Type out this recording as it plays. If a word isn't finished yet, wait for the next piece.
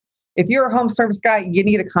If you're a home service guy, you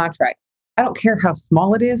need a contract. I don't care how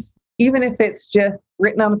small it is. Even if it's just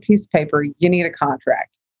written on a piece of paper, you need a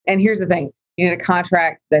contract. And here's the thing. You need a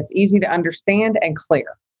contract that's easy to understand and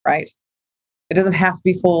clear, right? It doesn't have to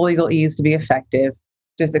be full legalese to be effective.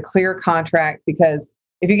 Just a clear contract, because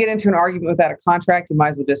if you get into an argument without a contract, you might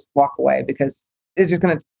as well just walk away because it's just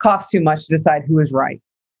going to cost too much to decide who is right.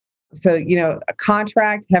 So, a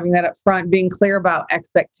contract, having that up front, being clear about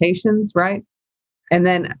expectations, right? And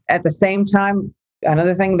then at the same time,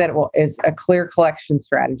 another thing is a clear collection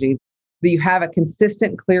strategy. That you have a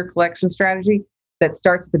consistent, clear collection strategy that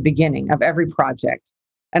starts at the beginning of every project.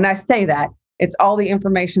 And I say that it's all the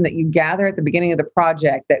information that you gather at the beginning of the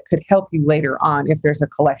project that could help you later on if there's a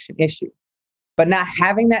collection issue. But not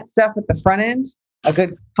having that stuff at the front end, a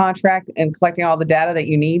good contract and collecting all the data that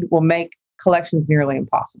you need will make collections nearly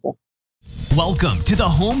impossible. Welcome to the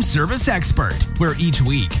Home Service Expert, where each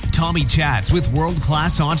week, Tommy chats with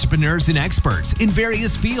world-class entrepreneurs and experts in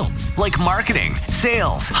various fields like marketing,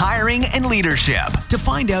 sales, hiring, and leadership to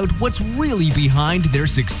find out what's really behind their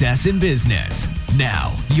success in business.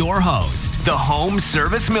 Now, your host, the Home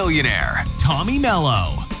Service Millionaire, Tommy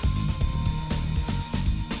Mello.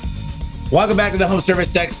 Welcome back to the Home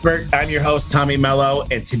Service Expert. I'm your host, Tommy Mello,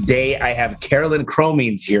 and today I have Karalynn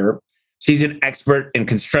Cromeens here. She's an expert in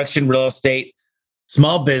construction, real estate,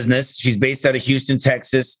 small business. She's based out of Houston,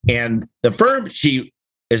 Texas, and the firm she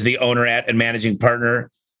is the owner at and managing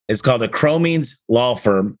partner is called the Cromeens Law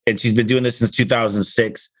Firm, and she's been doing this since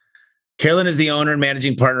 2006. Karalynn is the owner and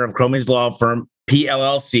managing partner of Cromeens Law Firm,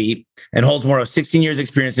 PLLC, and holds more of 16 years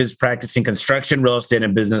experiences practicing construction, real estate,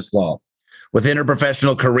 and business law. Within her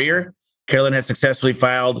professional career, Karalynn has successfully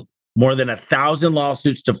filed more than 1,000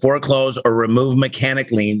 lawsuits to foreclose or remove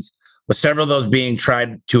mechanic liens, with several of those being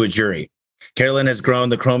tried to a jury. Karalynn has grown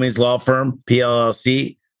the Cromeens Law Firm,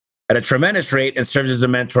 PLLC, at a tremendous rate and serves as a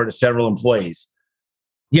mentor to several employees.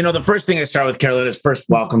 The first thing I start with, Karalynn, is first,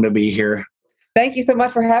 welcome to be here. Thank you so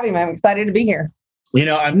much for having me. I'm excited to be here.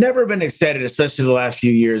 I've never been excited, especially the last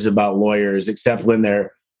few years, about lawyers, except when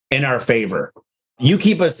they're in our favor. You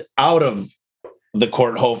keep us out of the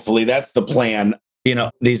court, hopefully. That's the plan.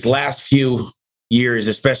 These last few years,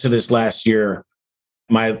 especially this last year,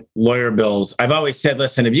 my lawyer bills, I've always said,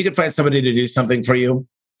 listen, if you could find somebody to do something for you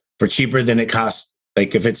for cheaper than it costs,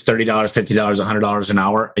 like if it's $30, $50, $100 an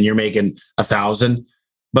hour and you're making $1,000,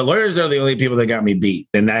 but lawyers are the only people that got me beat.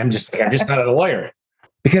 And I'm just not a lawyer,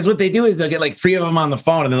 because what they do is they'll get like 3 of them on the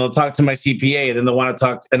phone and then they'll talk to my CPA and then they'll want to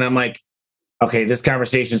talk. And I'm like, okay, this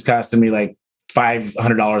conversation's costing me like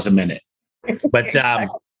 $500 a minute. But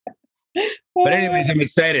anyways, I'm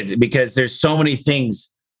excited because there's so many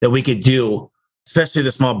things that we could do, especially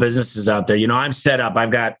the small businesses out there. I'm set up. I've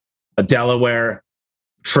got a Delaware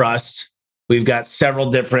trust. We've got several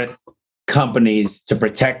different companies to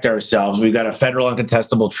protect ourselves. We've got a federal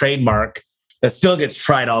uncontestable trademark that still gets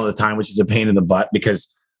tried all the time, which is a pain in the butt because,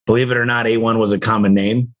 believe it or not, A1 was a common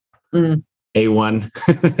name. A1.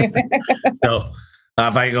 So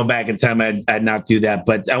if I could go back in time, I'd not do that.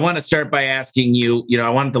 But I want to start by asking you, I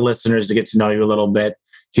want the listeners to get to know you a little bit,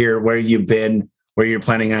 hear where you've been, where you're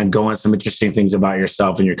planning on going, some interesting things about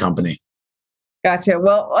yourself and your company. Gotcha.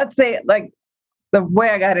 Well, let's say the way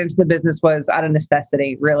I got into the business was out of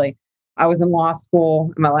necessity, really. I was in law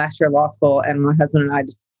school, in my last year of law school, and my husband and I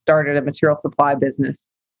just started a material supply business.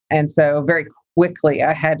 And so very quickly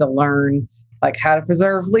I had to learn how to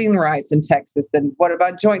preserve lien rights in Texas and what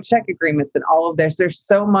about joint check agreements and all of this. There's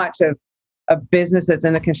so much of a business that's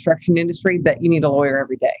in the construction industry that you need a lawyer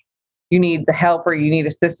every day. You need the help, or you need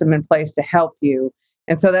a system in place to help you.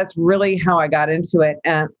 And so that's really how I got into it.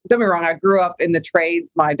 And don't be wrong, I grew up in the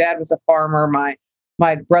trades. My dad was a farmer.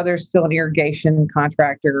 My brother's still an irrigation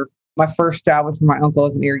contractor. My first job was for my uncle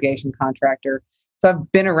as an irrigation contractor. So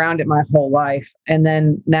I've been around it my whole life. And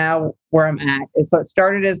then now where I'm at is, so it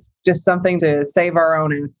started as just something to save our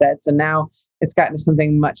own assets. And now it's gotten to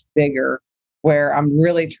something much bigger where I'm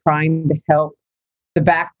really trying to help the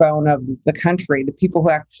backbone of the country, the people who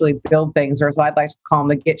actually build things, or as I'd like to call them,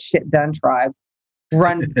 the get shit done tribe,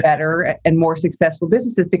 run better and more successful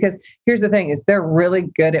businesses. Because here's the thing is they're really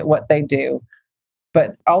good at what they do,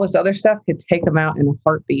 but all this other stuff could take them out in a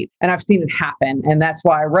heartbeat. And I've seen it happen. And that's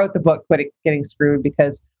why I wrote the book, Quit Getting Screwed,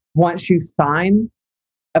 because once you sign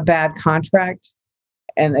a bad contract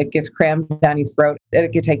and it gets crammed down your throat,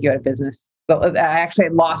 it could take you out of business. So I actually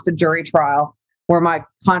had lost a jury trial where my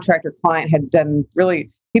contractor client had done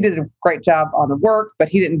he did a great job on the work, but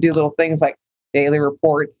he didn't do little things like daily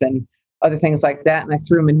reports and other things like that. And I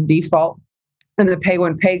threw him in default and the pay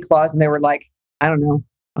when paid clause. And they were like, I don't know,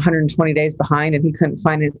 120 days behind, and he couldn't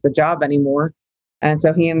finance the job anymore. And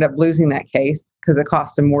so he ended up losing that case because it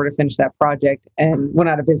cost him more to finish that project and went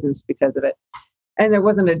out of business because of it. And there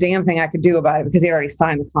wasn't a damn thing I could do about it because he had already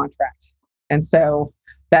signed the contract. And so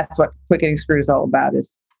that's what quit getting screwed is all about,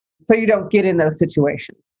 is so you don't get in those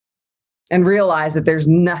situations and realize that there's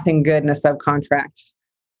nothing good in a subcontract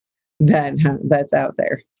that's out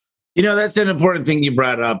there. That's an important thing you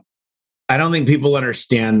brought up. I don't think people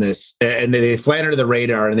understand this, and they fly under the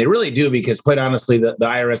radar, and they really do, because quite honestly, the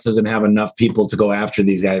IRS doesn't have enough people to go after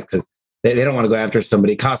these guys because they don't want to go after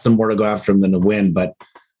somebody. It costs them more to go after them than to win. But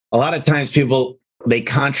a lot of times people, they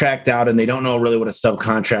contract out and they don't know really what a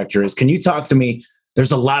subcontractor is. Can you talk to me?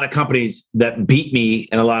 There's a lot of companies that beat me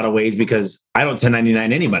in a lot of ways because I don't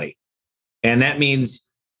 1099 anybody. And that means,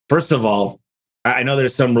 first of all, I know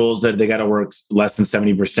there's some rules that they got to work less than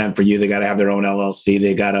 70% for you. They got to have their own LLC.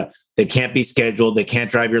 They can't be scheduled. They can't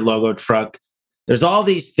drive your logo truck. There's all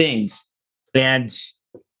these things. And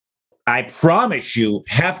I promise you,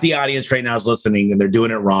 half the audience right now is listening and they're doing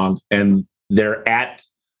it wrong. And they're at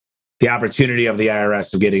the opportunity of the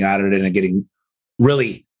IRS of getting audited and getting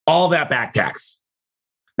really all that back tax.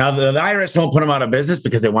 Now, the IRS won't put them out of business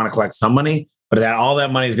because they want to collect some money, but all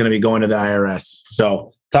that money is going to be going to the IRS.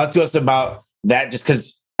 So talk to us about that, just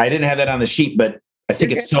because I didn't have that on the sheet, but I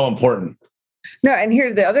think it's so important. No, and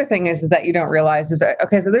here's the other thing is that you don't realize is that,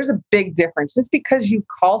 okay, so there's a big difference. Just because you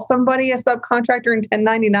call somebody a subcontractor and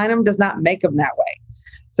 1099 them does not make them that way.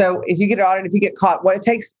 So if you get audited, if you get caught,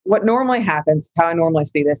 what normally happens, how I normally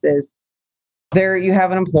see this is you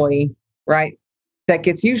have an employee, right, that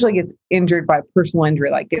usually gets injured by personal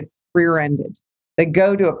injury, like gets rear-ended. They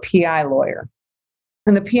go to a PI lawyer.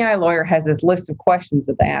 And the PI lawyer has this list of questions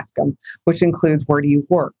that they ask them, which includes, where do you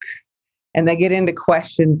work? And they get into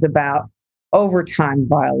questions about overtime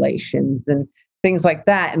violations and things like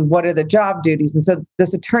that. And what are the job duties? And so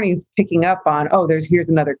this attorney is picking up on, here's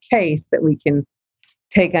another case that we can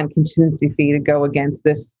take on contingency fee to go against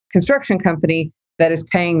this construction company that is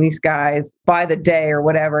paying these guys by the day or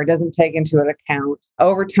whatever. It doesn't take into account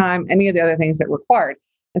overtime, any of the other things that are required.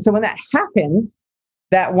 And so when that happens,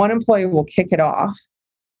 that one employee will kick it off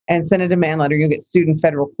and send a demand letter. You'll get sued in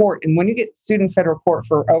federal court. And when you get sued in federal court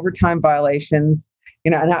for overtime violations,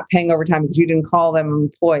 not paying overtime because you didn't call them an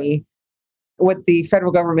employee, what the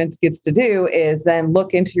federal government gets to do is then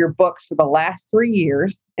look into your books for the last 3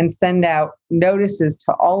 years and send out notices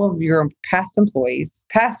to all of your past employees,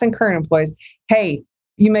 past and current employees. Hey,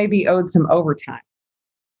 you may be owed some overtime.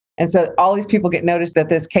 And so all these people get notice that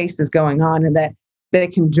this case is going on and that they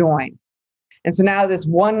can join. And so now this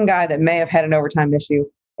one guy that may have had an overtime issue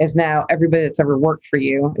is now everybody that's ever worked for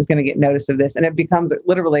you is going to get notice of this. And it becomes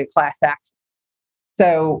literally a class action.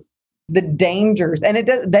 So the dangers, and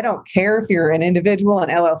they don't care if you're an individual, an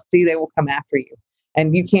LLC, they will come after you.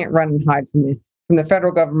 And you can't run and hide from the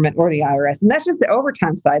federal government or the IRS. And that's just the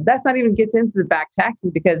overtime side. That's not even gets into the back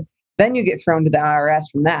taxes, because then you get thrown to the IRS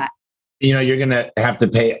from that. You're going to have to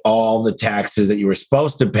pay all the taxes that you were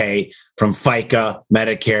supposed to pay from FICA,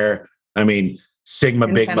 Medicare. I mean, Sigma,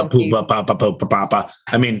 and Bigma, Poopa, Papa, Poopa, Papa.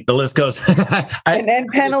 I mean, the list goes. and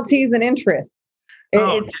penalties and interest.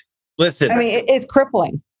 Listen. I mean, it's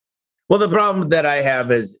crippling. Well, the problem that I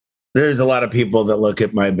have is there's a lot of people that look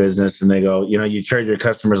at my business and they go, you charge your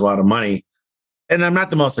customers a lot of money. And I'm not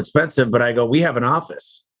the most expensive, but I go, we have an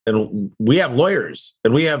office and we have lawyers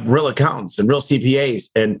and we have real accountants and real CPAs.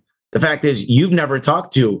 And the fact is, you've never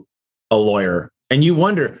talked to a lawyer and you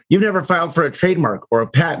wonder, you've never filed for a trademark or a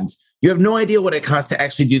patent. You have no idea what it costs to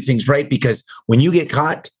actually do things right, because when you get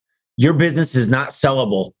caught, your business is not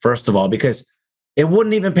sellable, first of all, because it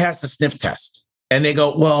wouldn't even pass the sniff test. And they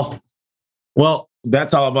go, well,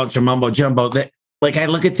 that's all about your mumbo jumbo. Like, I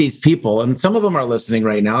look at these people, and some of them are listening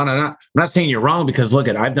right now, and I'm not saying you're wrong, because look,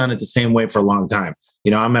 I've done it the same way for a long time.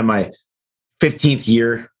 I'm in my 15th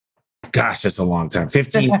year. Gosh, that's a long time.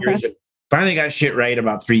 15 years. Finally got shit right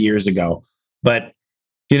about 3 years ago. But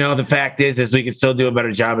the fact is we can still do a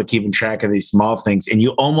better job of keeping track of these small things. And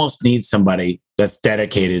you almost need somebody that's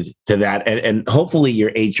dedicated to that. And hopefully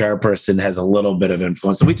your HR person has a little bit of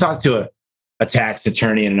influence. So we talked to a tax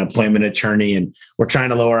attorney and an employment attorney, and we're trying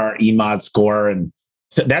to lower our EMOD score. And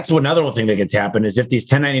so that's another thing that could happen is if these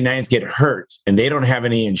 1099s get hurt and they don't have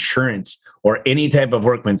any insurance or any type of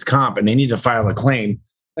workman's comp and they need to file a claim.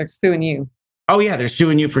 They're suing you. Oh yeah, they're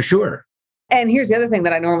suing you for sure. And here's the other thing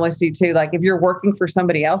that I normally see too. Like if you're working for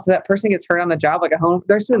somebody else, that person gets hurt on the job, like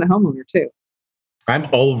they're suing the homeowner too. I'm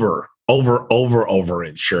over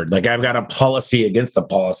insured. Like I've got a policy against the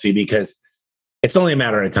policy because it's only a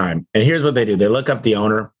matter of time. And here's what they do. They look up the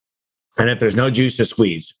owner, and if there's no juice to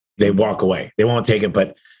squeeze, they walk away. They won't take it.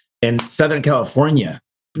 But in Southern California,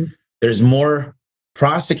 there's more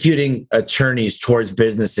prosecuting attorneys towards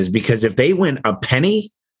businesses, because if they win a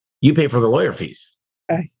penny, you pay for the lawyer fees.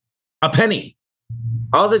 Okay. A penny.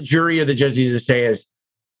 All the jury or the judge needs to say is,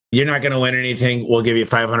 you're not going to win anything. We'll give you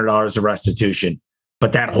 $500 of restitution.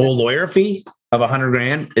 But that whole lawyer fee of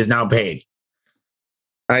 $100,000 is now paid.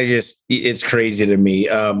 It's crazy to me.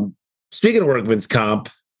 Speaking of workman's comp,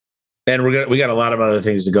 and we got a lot of other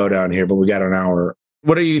things to go down here, but we got an hour.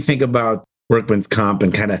 What do you think about workman's comp,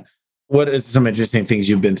 and kind of what is some interesting things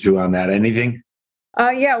you've been through on that? Anything?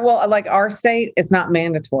 Yeah, well, like our state, it's not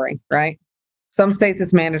mandatory, right? Some states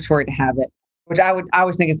it's mandatory to have it, which I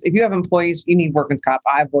always think is, if you have employees, you need workman's comp.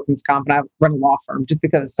 I have workman's comp and I run a law firm. Just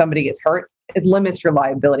because somebody gets hurt, it limits your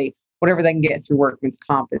liability. Whatever they can get through workman's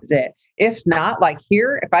comp is it. If not, like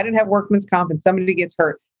here, if I didn't have workman's comp and somebody gets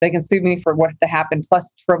hurt, they can sue me for what happened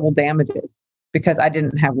plus triple damages because I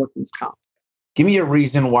didn't have workman's comp. Give me a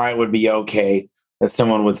reason why it would be okay that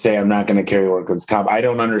someone would say, I'm not going to carry workman's comp. I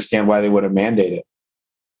don't understand why they would have mandated it.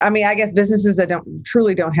 I mean, I guess businesses that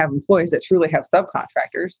truly don't have employees, that truly have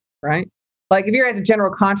subcontractors, right? Like if you're at the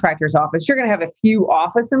general contractor's office, you're going to have a few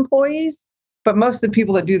office employees, but most of the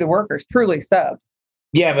people that do the work are truly subs.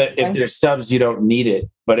 Yeah, but if they're subs, you don't need it.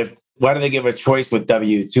 But why do they give a choice with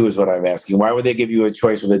W-2 is what I'm asking. Why would they give you a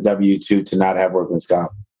choice with a W-2 to not have workman's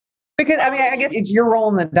comp? Because, I mean, I guess you're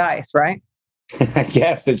rolling the dice, right? I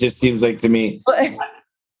guess it just seems like to me. I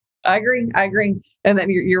agree. And then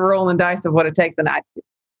you're rolling the dice of what it takes. And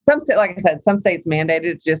like I said, some states mandated,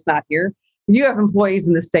 it's just not here. If you have employees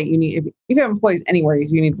in the state, if you have employees anywhere,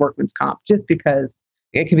 you need workman's comp, just because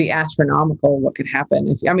it could be astronomical what could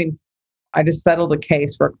happen. I just settled a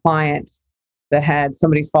case for a client that had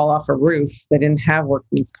somebody fall off a roof. They didn't have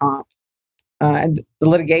workman's comp. And the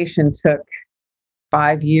litigation took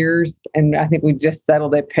 5 years. And I think we just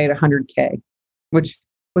settled, they paid $100K, which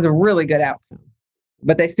was a really good outcome.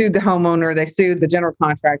 But they sued the homeowner, they sued the general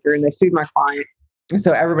contractor, and they sued my client. And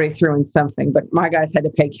so everybody threw in something. But my guys had to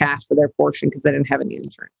pay cash for their portion because they didn't have any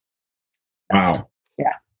insurance. Wow.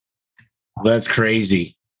 Yeah. That's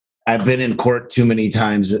crazy. I've been in court too many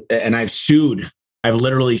times, and I've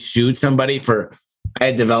literally sued somebody I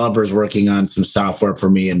had developers working on some software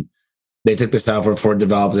for me, and they took the software for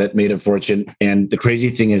developed it, made a fortune. And the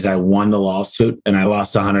crazy thing is I won the lawsuit and I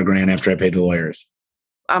lost $100,000 after I paid the lawyers.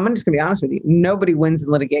 I'm just going to be honest with you. Nobody wins in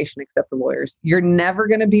litigation except the lawyers. You're never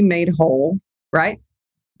going to be made whole, right?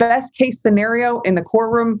 Best case scenario in the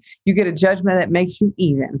courtroom, you get a judgment that makes you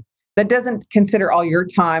even. That doesn't consider all your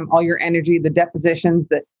time, all your energy, the depositions,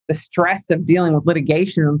 the stress of dealing with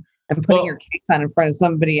litigation and putting your case on in front of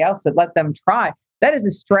somebody else to let them try. That is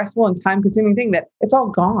a stressful and time-consuming thing that it's all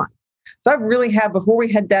gone. So I really have, before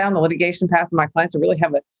we head down the litigation path with my clients, I really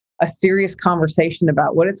have a serious conversation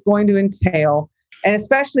about what it's going to entail. And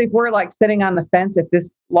especially if we're like sitting on the fence, if this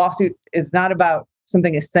lawsuit is not about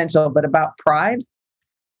something essential, but about pride.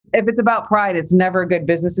 If it's about pride, it's never a good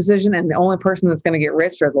business decision. And the only person that's going to get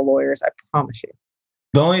rich are the lawyers, I promise you.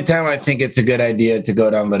 The only time I think it's a good idea to go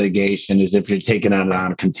down litigation is if you're taking it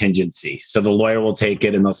on contingency. So the lawyer will take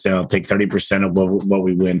it and they'll say, I'll take 30% of what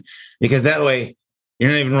we win. Because that way,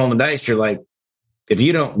 you're not even rolling the dice. You're like, if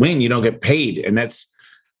you don't win, you don't get paid. And that's,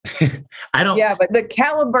 Yeah, but the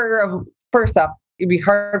caliber of, first off, you'd be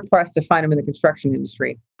hard pressed to find them in the construction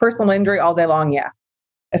industry. Personal injury all day long, yeah.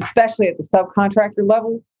 Especially at the subcontractor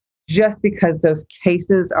level, just because those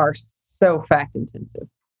cases are so fact intensive.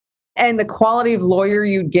 And the quality of lawyer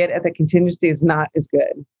you'd get at the contingency is not as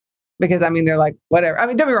good. Because, they're like, whatever.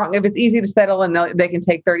 Don't be wrong. If it's easy to settle and they can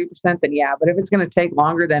take 30%, then yeah. But if it's going to take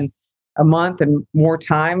longer than a month and more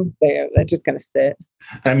time, they're just going to sit.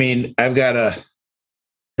 I've got a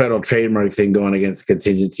federal trademark thing going against the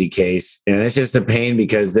contingency case. And it's just a pain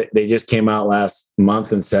because they just came out last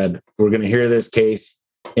month and said, we're going to hear this case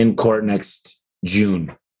in court next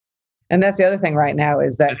June. And that's the other thing right now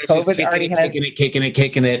is that COVID already has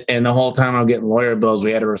kicking it. And the whole time I'm getting lawyer bills.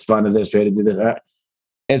 We had to respond to this. We had to do this.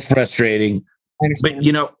 It's frustrating. But,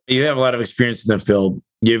 you have a lot of experience in the field.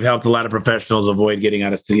 You've helped a lot of professionals avoid getting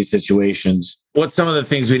out of these situations. What's some of the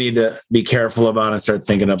things we need to be careful about and start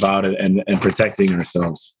thinking about it and protecting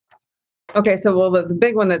ourselves? Okay. So, the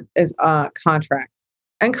big one that is contracts.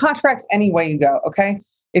 And contracts any way you go, okay?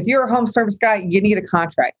 If you're a home service guy, you need a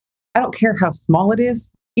contract. I don't care how small it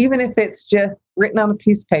is. Even if it's just written on a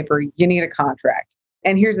piece of paper, you need a contract.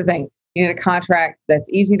 And here's the thing. You need a contract that's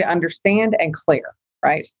easy to understand and clear,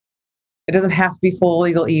 right? It doesn't have to be full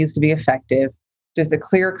legal ease to be effective. Just a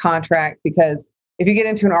clear contract, because if you get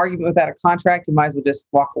into an argument without a contract, you might as well just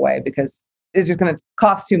walk away because it's just going to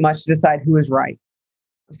cost too much to decide who is right.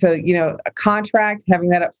 So, a contract, having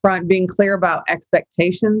that up front, being clear about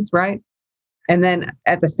expectations, right? And then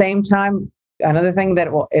at the same time, Another thing that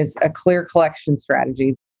is a clear collection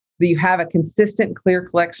strategy. That you have a consistent, clear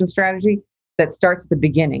collection strategy that starts at the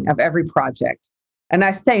beginning of every project. And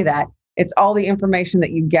I say that it's all the information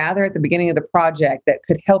that you gather at the beginning of the project that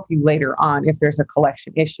could help you later on if there's a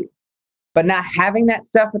collection issue. But not having that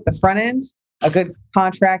stuff at the front end, a good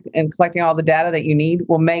contract and collecting all the data that you need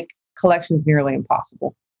will make collections nearly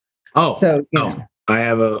impossible. I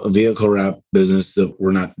have a vehicle wrap business that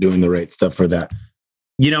we're not doing the right stuff for that.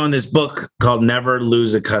 In this book called Never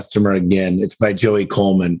Lose a Customer Again, it's by Joey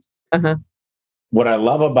Coleman. Uh-huh. What I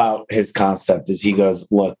love about his concept is he goes,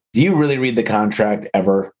 look, do you really read the contract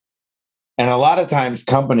ever? And a lot of times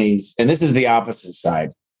companies, and this is the opposite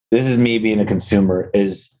side, this is me being a consumer,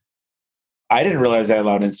 is I didn't realize I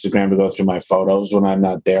allowed Instagram to go through my photos when I'm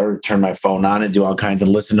not there, turn my phone on and do all kinds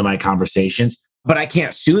and listen to my conversations. But I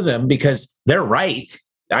can't sue them because they're right.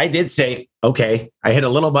 I did say, okay, I hit a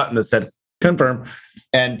little button that said confirm.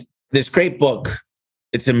 And this great book,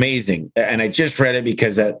 it's amazing. And I just read it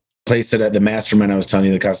because that place at the mastermind I was telling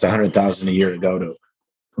you that cost $100,000 a year to go to.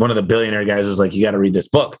 One of the billionaire guys was like, you got to read this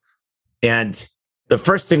book. And the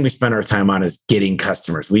first thing we spend our time on is getting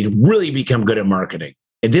customers. We really become good at marketing.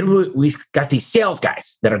 And then we got these sales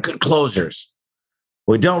guys that are good closers.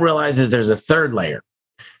 What we don't realize is there's a third layer.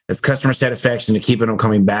 It's customer satisfaction, to keeping them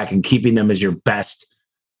coming back and keeping them as your best,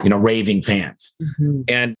 raving fans. Mm-hmm.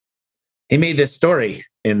 And he made this story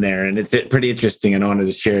in there, and it's pretty interesting. And I wanted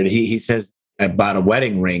to share it. He says, I bought a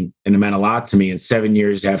wedding ring and it meant a lot to me. And 7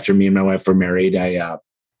 years after me and my wife were married, I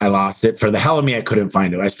lost it. For the hell of me, I couldn't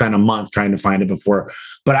find it. I spent a month trying to find it before,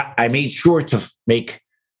 but I made sure to make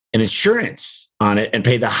an insurance on it and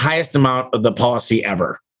pay the highest amount of the policy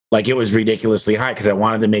ever. Like, it was ridiculously high because I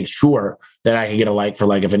wanted to make sure that I could get a like for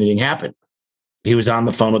like if anything happened. He was on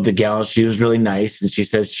the phone with the gal. She was really nice. And she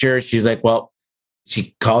says, sure. She's like, well,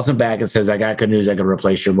 she calls him back and says, I got good news. I can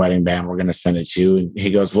replace your wedding band. We're going to send it to you. And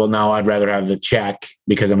he goes, well, no, I'd rather have the check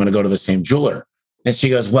because I'm going to go to the same jeweler. And she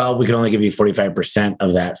goes, well, we can only give you 45%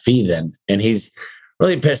 of that fee then. And he's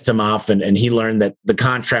really pissed him off. And he learned that the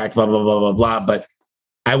contract, blah, blah, blah, blah, blah. But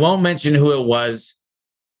I won't mention who it was,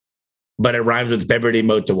 but it rhymes with Biberty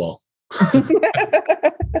Motowal.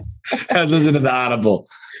 I was listening to the Audible.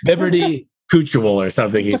 Biberty Kuchewal or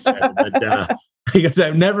something he said. But because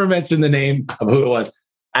I've never mentioned the name of who it was.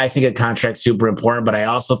 I think a contract's super important, but I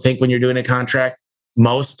also think when you're doing a contract,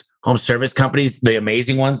 most home service companies, the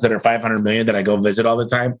amazing ones that are 500 million that I go visit all the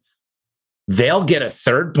time, they'll get a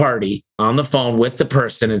third party on the phone with the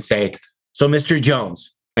person and say, so Mr.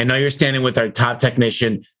 Jones, I know you're standing with our top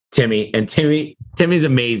technician, Timmy, and Timmy's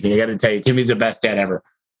amazing. I got to tell you, Timmy's the best dad ever.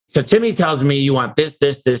 So Timmy tells me you want this,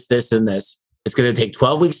 and this. It's going to take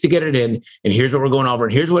 12 weeks to get it in. And here's what we're going over.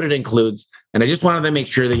 And here's what it includes. And I just wanted to make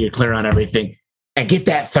sure that you're clear on everything and get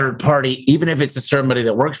that third party, even if it's somebody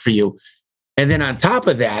that works for you. And then on top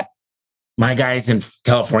of that, my guys in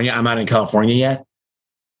California, I'm not in California yet.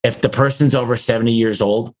 If the person's over 70 years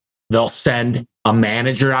old, they'll send a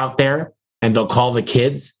manager out there and they'll call the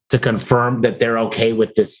kids to confirm that they're okay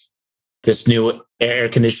with this new air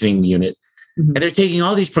conditioning unit. Mm-hmm. And they're taking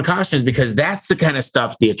all these precautions because that's the kind of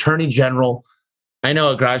stuff the attorney general, I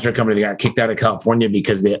know a garage door company that got kicked out of California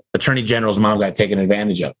because the attorney general's mom got taken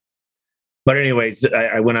advantage of. But anyways,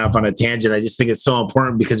 I went off on a tangent. I just think it's so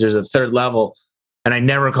important because there's a third level and I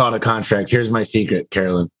never call it a contract. Here's my secret,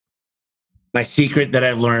 Karalynn. My secret that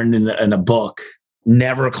I've learned in a book,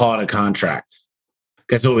 never call it a contract.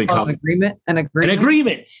 Guess what we call it? An agreement. An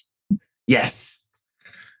agreement. Yes.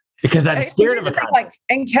 Because I'm scared of a contract. Like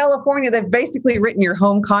in California, they've basically written your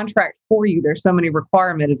home contract for you. There's so many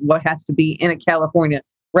requirements of what has to be in a California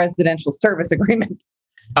residential service agreement.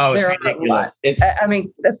 Oh, it's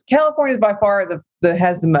ridiculous. California is by far the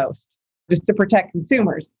has the most, just to protect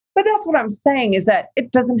consumers. But that's what I'm saying is that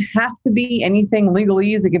it doesn't have to be anything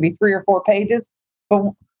legalese. It could be 3 or 4 pages. But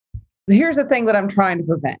here's the thing that I'm trying to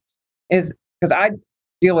prevent is because I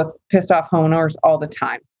deal with pissed off homeowners all the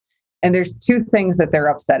time. And there's 2 things that they're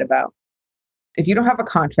upset about. If you don't have a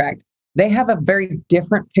contract, they have a very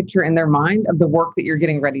different picture in their mind of the work that you're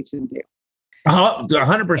getting ready to do.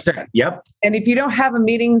 100%. Yep. And if you don't have a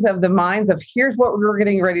meetings of the minds of here's what we're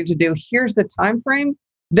getting ready to do, here's the time frame,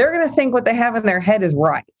 they're going to think what they have in their head is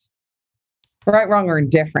right, wrong, or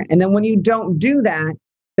indifferent. And then when you don't do that,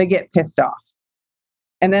 they get pissed off.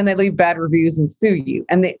 And then they leave bad reviews and sue you.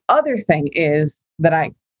 And the other thing is that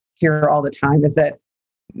I hear all the time is that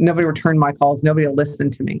nobody returned my calls. Nobody will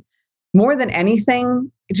listen to me. More than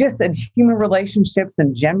anything, just in human relationships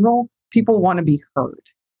in general, people want to be heard.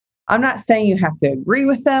 I'm not saying you have to agree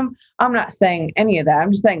with them. I'm not saying any of that.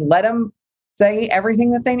 I'm just saying let them say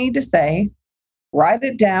everything that they need to say, write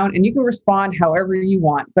it down, and you can respond however you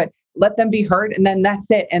want. But let them be heard, and then that's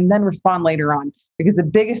it. And then respond later on. Because the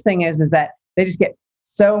biggest thing is that they just get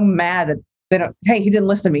so mad that they don't, hey, he didn't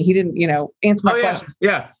listen to me. He didn't, answer my question.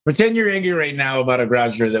 Yeah. Pretend you're angry right now about a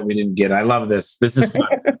garage door that we didn't get. I love this. This is fun.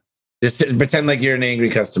 Just pretend like you're an angry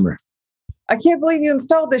customer. I can't believe you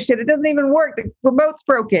installed this shit. It doesn't even work. The remote's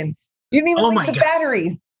broken. You didn't even leave the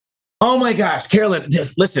batteries. Oh my gosh,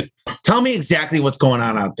 Karalynn, listen, tell me exactly what's going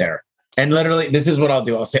on out there. And literally, this is what I'll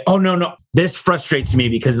do. I'll say, oh, no. This frustrates me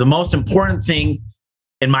because the most important thing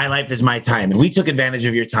in my life is my time. And we took advantage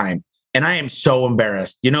of your time. And I am so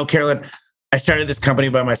embarrassed. Karalynn, I started this company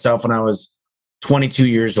by myself when I was 22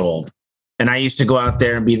 years old. And I used to go out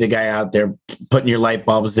there and be the guy out there putting your light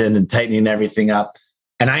bulbs in and tightening everything up.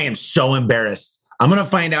 And I am so embarrassed. I'm going to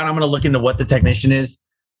find out. I'm going to look into what the technician is.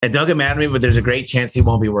 And don't get mad at me, but there's a great chance he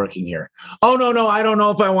won't be working here. Oh, no, I don't know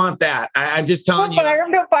if I want that. I'm just telling you.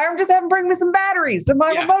 Don't fire him. Just have him bring me some batteries so my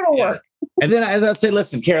remote will work. And then I'll say,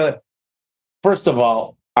 listen, Karalynn, first of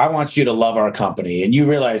all, I want you to love our company. And you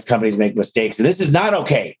realize companies make mistakes. And this is not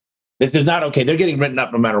okay. This is not okay. They're getting written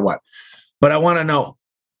up no matter what. But I want to know,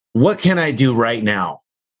 what can I do right now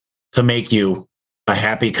to make you a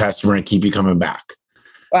happy customer and keep you coming back?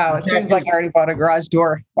 Wow. It seems like I already bought a garage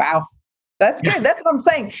door. Wow. That's good. That's what I'm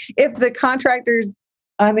saying. If the contractors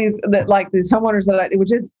on these homeowners they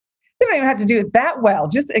don't even have to do it that well.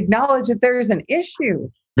 Just acknowledge that there is an issue.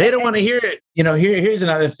 They don't want to hear it. Here's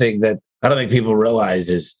another thing that I don't think people realize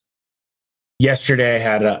is yesterday I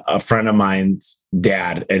had a friend of mine's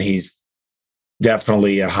dad, and he's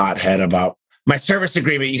definitely a hothead about my service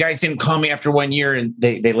agreement. You guys didn't call me after 1 year, and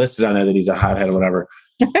they listed on there that he's a hothead or whatever.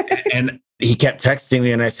 And he kept texting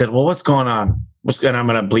me, and I said, well, what's going on? I'm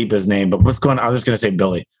going to bleep his name, but what's going on? I was going to say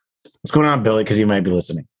Billy. What's going on, Billy? Because he might be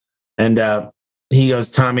listening. And he goes,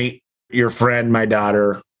 Tommy, your friend, my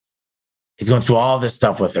daughter, he's going through all this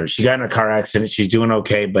stuff with her. She got in a car accident. She's doing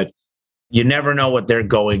okay, but you never know what they're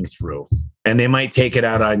going through. And they might take it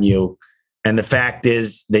out on you. And the fact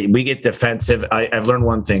is that we get defensive. I've learned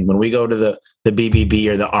one thing. When we go to the BBB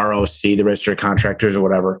or the ROC, the registered contractors or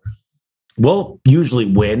whatever, we'll usually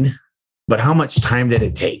win. But how much time did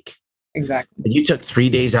it take? Exactly. You took 3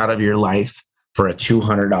 days out of your life for a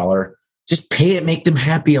 $200. Just pay it, make them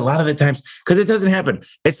happy a lot of the times, because it doesn't happen.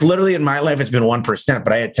 It's literally in my life, it's been 1%,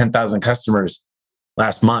 but I had 10,000 customers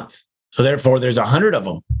last month. So therefore, there's 100 of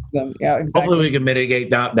them. Yeah, exactly. Hopefully we can mitigate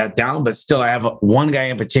that down, but still I have one guy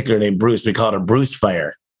in particular named Bruce. We call it a Bruce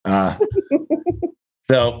fire.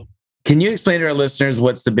 So can you explain to our listeners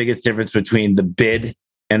what's the biggest difference between the bid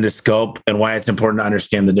and the scope and why it's important to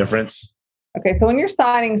understand the difference? Okay, so when you're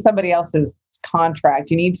signing somebody else's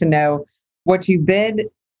contract, you need to know what you bid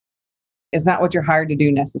is not what you're hired to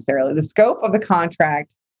do necessarily. The scope of the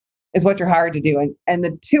contract is what you're hired to do. And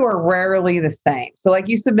the two are rarely the same. So like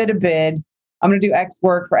you submit a bid, I'm going to do X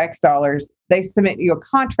work for X dollars. They submit you a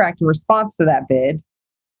contract in response to that bid.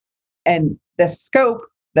 And the scope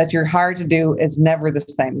that you're hired to do is never the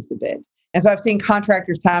same as the bid. And so I've seen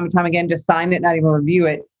contractors time and time again just sign it, not even review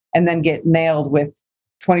it, and then get nailed with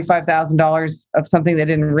 $25,000 of something they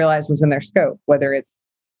didn't realize was in their scope, whether it's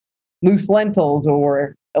loose lentils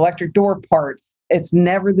or electric door parts. It's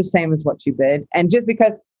never the same as what you bid. And just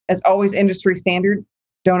because it's always industry standard,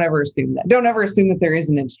 don't ever assume that. Don't ever assume that there is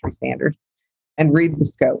an industry standard, and read the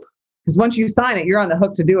scope. Because once you sign it, you're on the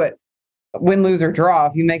hook to do it. Win, lose, or draw.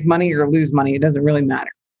 If you make money or lose money, it doesn't really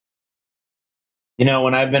matter.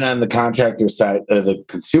 When I've been on the contractor side or the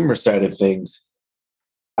consumer side of things,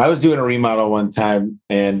 I was doing a remodel one time,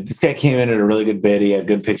 and this guy came in at a really good bid. He had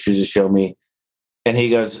good pictures to show me. And he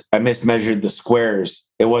goes, I mismeasured the squares.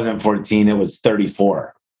 It wasn't 14, it was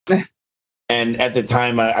 34. And at the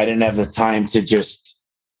time, I didn't have the time to just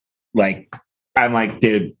I'm like,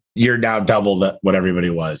 dude, you're now double what everybody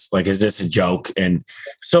was. Like, is this a joke? And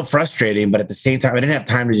so frustrating. But at the same time, I didn't have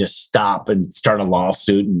time to just stop and start a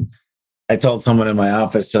lawsuit. And I told someone in my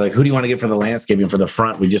office, they're like, who do you want to get for the landscaping for the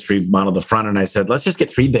front? We just remodeled the front. And I said, let's just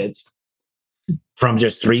get 3 bids from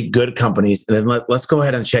just 3 good companies. And then let's go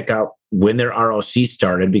ahead and check out when their ROC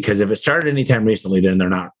started. Because if it started anytime recently, then they're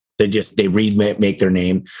not. They make their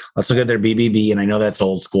name. Let's look at their BBB. And I know that's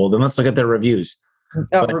old school. Then let's look at their reviews.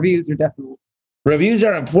 Reviews are definitely. Reviews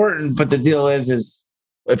are important. But the deal is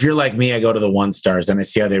if you're like me, I go to the 1-stars and I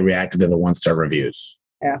see how they reacted to the 1-star reviews.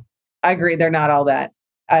 Yeah, I agree. They're not all that.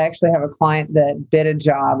 I actually have a client that bid a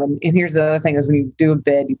job. And here's the other thing is when you do a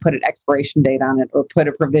bid, you put an expiration date on it or put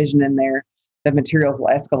a provision in there that materials will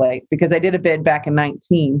escalate. Because I did a bid back in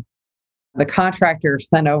 2019. The contractor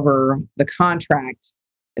sent over the contract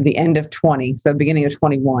at the end of 20, so beginning of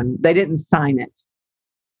 21. They didn't sign it.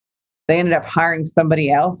 They ended up hiring somebody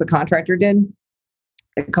else, the contractor did.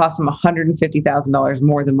 It cost them $150,000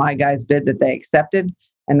 more than my guy's bid that they accepted.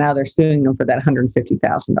 And now they're suing them for that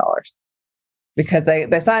 $150,000 because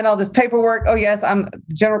they signed all this paperwork. Oh, yes, I'm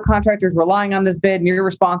the general contractor's relying on this bid and you're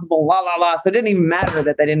responsible, la, la, la. So it didn't even matter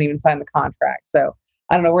that they didn't even sign the contract. So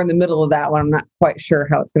I don't know. We're in the middle of that one. I'm not quite sure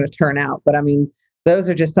how it's going to turn out. But I mean, those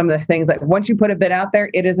are just some of the things like once you put a bid out there,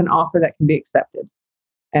 it is an offer that can be accepted.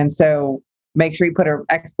 And so make sure you put an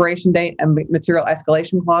expiration date and material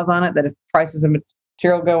escalation clause on it, that if prices of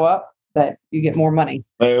material go up, that you get more money.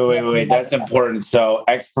 Wait. That's important. So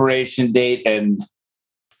expiration date and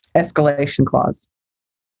escalation clause.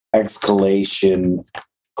 Escalation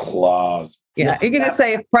clause. Yeah. You can just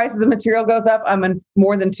say if prices of material goes up, I'm in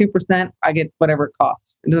more than 2%, I get whatever it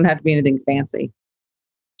costs. It doesn't have to be anything fancy.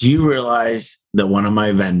 Do you realize that one of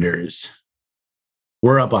my vendors,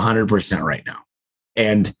 we're up 100% right now.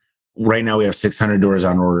 And right now we have 600 doors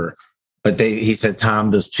on order. But he said,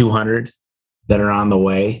 Tom, those 200 that are on the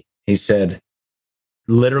way, he said,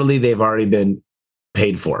 literally, they've already been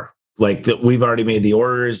paid for. Like we've already made the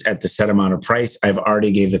orders at the set amount of price. I've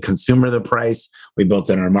already gave the consumer the price. We built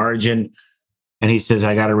in our margin. And he says,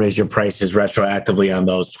 I got to raise your prices retroactively on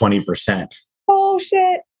those 20%. Oh,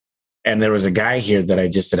 shit. And there was a guy here that I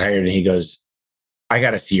just had hired, and he goes, I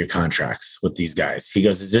got to see your contracts with these guys. He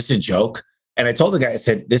goes, is this a joke? And I told the guy, I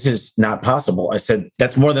said, this is not possible. I said,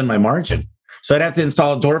 that's more than my margin. So I'd have to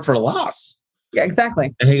install a door for a loss. Yeah,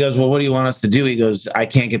 exactly. And he goes, well, what do you want us to do? He goes, I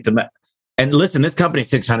can't get the... And listen, this company's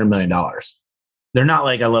 $600 million. They're not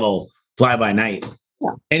like a little fly-by-night. Yeah.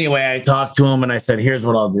 Anyway, I talked to him and I said, here's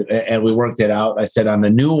what I'll do. And we worked it out. I said, on the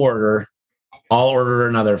new order, I'll order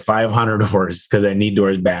another 500 doors because I need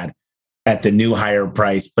doors bad at the new higher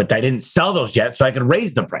price. But I didn't sell those yet, so I could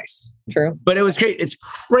raise the price. True. But it was great. It's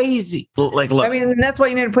crazy. Like, look. I mean, that's why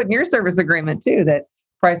you need to put in your service agreement too, that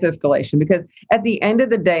price escalation, because at the end of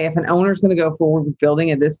the day, if an owner is going to go forward with building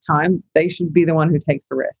at this time, they should be the one who takes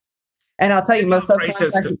the risk. And I'll tell you, most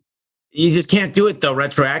subcontractors, you just can't do it though,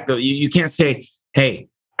 retroactive. You can't say, hey,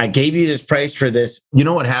 I gave you this price for this. You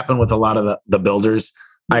know what happened with a lot of the builders?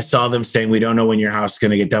 I saw them saying, we don't know when your house is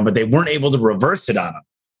going to get done, but they weren't able to reverse it on them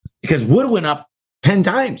because wood went up 10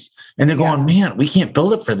 times. And they're going, man, we can't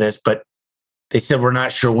build it for this. But they said, we're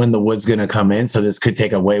not sure when the wood's going to come in. So this could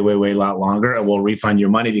take a way lot longer, and we'll refund your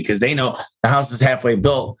money because they know the house is halfway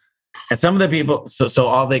built. And some of the people, so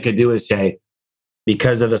all they could do is say,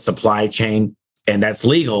 because of the supply chain, and that's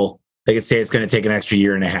legal, they could say it's going to take an extra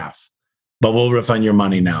year and a half, but we'll refund your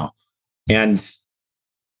money now. And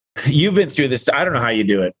you've been through this. I don't know how you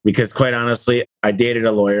do it because quite honestly, I dated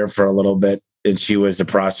a lawyer for a little bit and she was the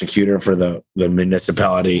prosecutor for the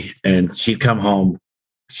municipality, and she'd come home.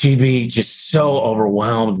 She'd be just so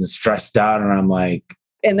overwhelmed and stressed out. And I'm like,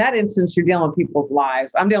 in that instance, you're dealing with people's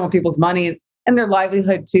lives. I'm dealing with people's money and their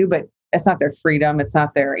livelihood too, but it's not their freedom. It's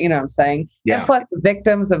not their, you know what I'm saying? Yeah. And plus the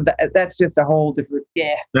victims of that's just a whole different,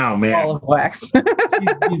 no, man. All of wax.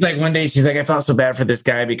 He's like, one day she's like, I felt so bad for this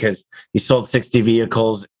guy because he sold 60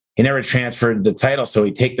 vehicles. He never transferred the title. So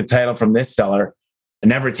he'd take the title from this seller and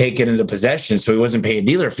never take it into possession. So he wasn't paying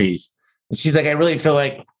dealer fees. And she's like, I really feel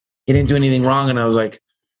like he didn't do anything wrong. And I was like,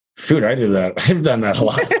 shoot, I do that. I've done that a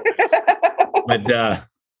lot. But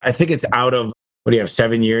I think it's out of, what do you have,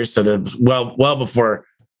 7 years? So well before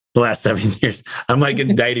the last 7 years. I'm like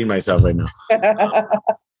indicting myself right now.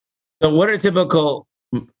 So what are typical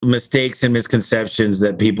mistakes and misconceptions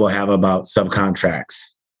that people have about subcontracts?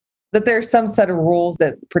 That there's some set of rules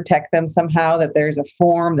that protect them somehow, that there's a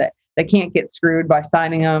form that they can't get screwed by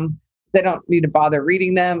signing them. They don't need to bother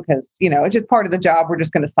reading them because, it's just part of the job. We're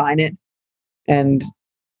just going to sign it, and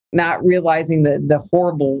not realizing the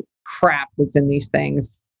horrible crap that's in these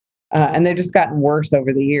things. And they've just gotten worse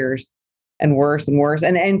over the years. And worse and worse.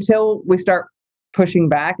 And until we start pushing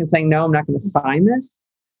back and saying, no, I'm not going to sign this,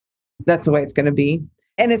 that's the way it's going to be.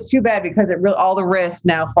 And it's too bad because all the risk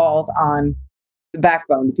now falls on the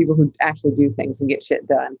backbone, the people who actually do things and get shit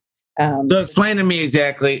done. So explain to me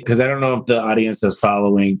exactly, because I don't know if the audience is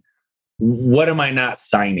following, what am I not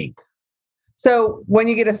signing? So when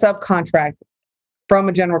you get a subcontract from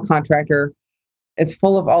a general contractor, it's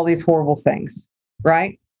full of all these horrible things,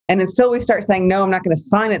 right? And until we start saying, no, I'm not going to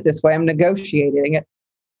sign it this way, I'm negotiating it,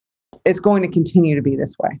 it's going to continue to be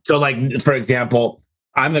this way. So like, for example,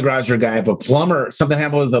 I'm the garage door guy. If a plumber, something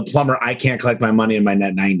happened with the plumber, I can't collect my money in my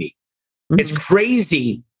net 90. Mm-hmm. It's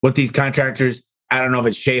crazy what these contractors, I don't know if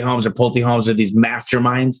it's Shea Homes or Pulte Homes or these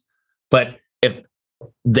masterminds, but if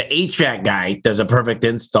the HVAC guy does a perfect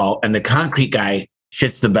install and the concrete guy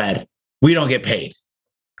shits the bed, we don't get paid.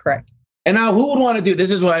 Correct. And now who would want to do,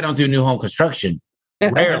 this is why I don't do new home construction.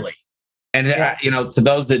 Rarely. And, to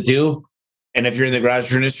those that do, And if you're in the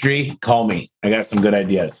garage industry, call me. I got some good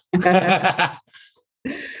ideas.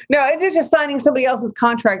 No, it's just signing somebody else's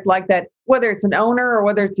contract like that, whether it's an owner or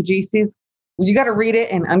whether it's a GC, you got to read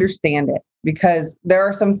it and understand it, because there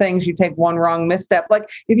are some things you take one wrong misstep. Like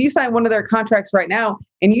if you sign one of their contracts right now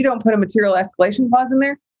and you don't put a material escalation clause in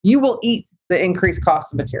there, you will eat the increased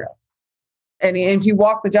cost of materials. And if you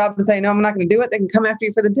walk the job and say, no, I'm not going to do it, they can come after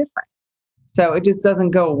you for the difference. So it just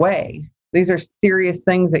doesn't go away. These are serious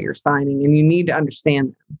things that you're signing and you need to understand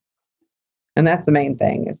them. And that's the main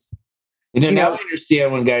thing is, now I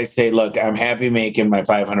understand when guys say, look, I'm happy making my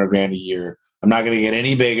 500 grand a year. I'm not going to get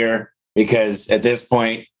any bigger, because at this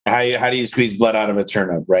point, how do you squeeze blood out of a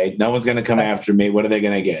turnip, right? No one's going to come after me. What are they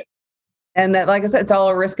going to get? And that, like I said, it's all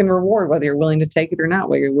a risk and reward, whether you're willing to take it or not,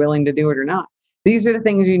 whether you're willing to do it or not. These are the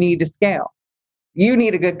things you need to scale. You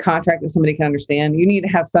need a good contract that somebody can understand. You need to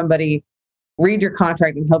have somebody read your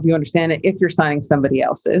contract and help you understand it if you're signing somebody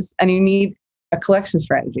else's. And you need a collection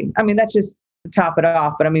strategy. I mean, that's just to top it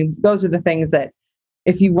off. But I mean, those are the things that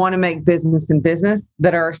if you want to make business in business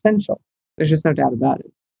that are essential. There's just no doubt about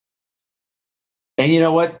it. And you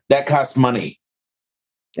know what? That costs money.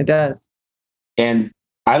 It does. And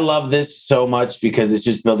I love this so much because it's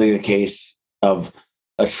just building a case of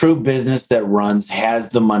a true business that runs, has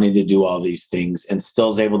the money to do all these things and still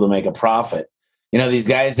is able to make a profit. These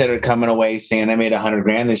guys that are coming away saying, I made 100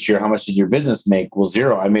 grand this year. How much did your business make? Well,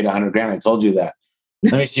 zero. I made 100 grand. I told you that.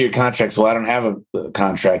 Let me see your contracts. Well, I don't have a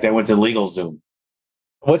contract. I went to LegalZoom.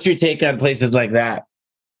 What's your take on places like that?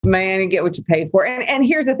 Man, you get what you pay for. And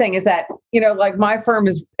here's the thing is that, like my firm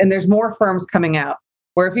is, and there's more firms coming out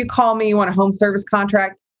where if you call me, you want a home service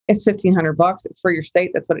contract, it's $1,500. It's for your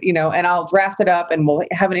state. That's what, and I'll draft it up and we'll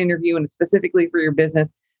have an interview and specifically for your business,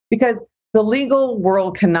 because the legal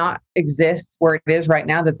world cannot exist where it is right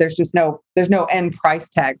now, that there's no end price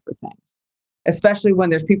tag for things, especially when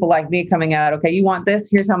there's people like me coming out. Okay, you want this?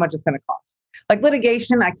 Here's how much it's going to cost. Like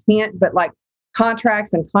litigation, I can't, but like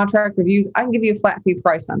contracts and contract reviews, I can give you a flat fee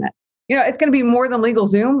price on that. It's going to be more than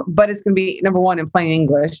LegalZoom, but it's going to be, number one, in plain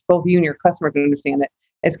English. Both you and your customer can understand it.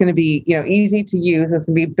 It's going to be, easy to use. It's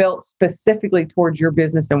going to be built specifically towards your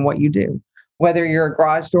business and what you do. Whether you're a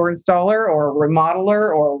garage door installer or a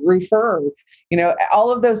remodeler or a roofer, or,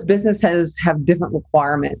 all of those businesses have different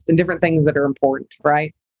requirements and different things that are important,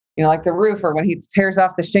 right? Like the roofer, when he tears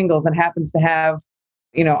off the shingles and happens to have,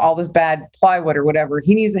 all this bad plywood or whatever,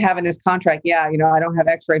 he needs to have in his contract, I don't have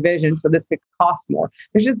x-ray vision, so this could cost more.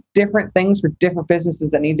 There's just different things for different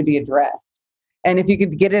businesses that need to be addressed. And if you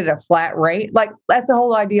could get it at a flat rate, like that's the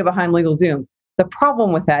whole idea behind LegalZoom. The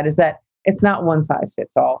problem with that is that it's not one size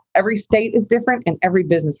fits all. Every state is different and every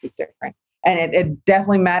business is different. And it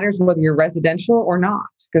definitely matters whether you're residential or not,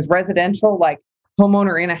 because residential, like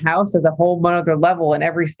homeowner in a house, is a whole other level, and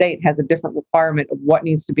every state has a different requirement of what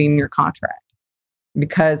needs to be in your contract,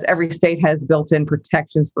 because every state has built-in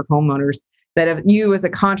protections for homeowners that if you as a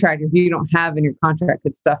contractor, if you don't have in your contract,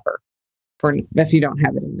 could suffer if you don't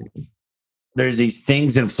have it in there. There's these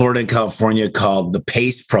things in Florida and California called the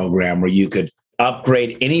PACE program, where you could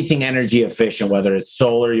upgrade anything energy efficient, whether it's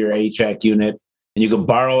solar, your HVAC unit, and you could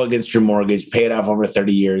borrow against your mortgage, pay it off over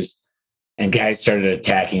 30 years. And guys started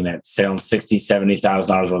attacking that, selling $60,000,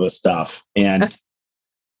 $70,000 worth of stuff. And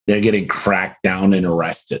they're getting cracked down and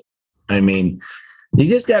arrested. I mean, you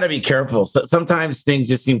just got to be careful. So sometimes things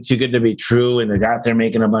just seem too good to be true, and they're out there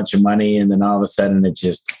making a bunch of money. And then all of a sudden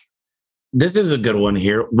this is a good one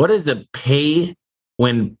here. What is a pay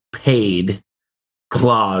when paid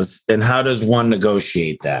clause, and how does one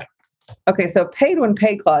negotiate that? Okay, so paid when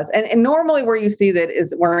paid clause. And normally where you see that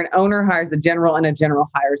is where an owner hires the general and a general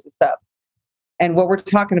hires the sub. And what we're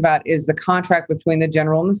talking about is the contract between the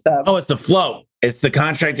general and the sub. Oh, it's the float. It's the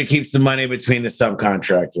contract that keeps the money between the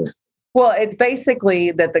subcontractor. Well, it's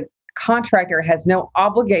basically that the contractor has no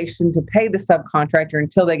obligation to pay the subcontractor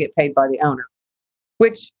until they get paid by the owner,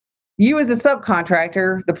 which you as a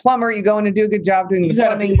subcontractor, the plumber, you go in and do a good job doing the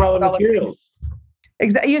plumbing. For all the materials.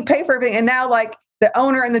 Exactly. You pay for everything. And now like the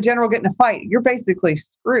owner and the general get in a fight, you're basically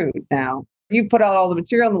screwed now. You put out all the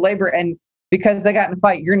material and the labor, and because they got in a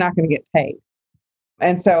fight, you're not going to get paid.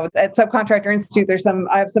 And so at Subcontractor Institute,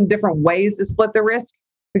 I have some different ways to split the risk,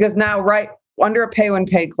 because now right under a pay when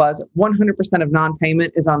paid clause, 100% of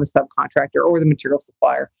non-payment is on the subcontractor or the material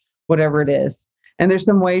supplier, whatever it is. And there's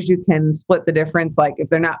some ways you can split the difference. Like if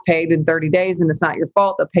they're not paid in 30 days and it's not your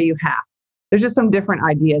fault, they'll pay you half. There's just some different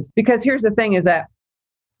ideas, because here's the thing is that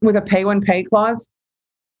with a pay when paid clause,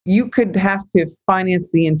 you could have to finance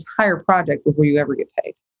the entire project before you ever get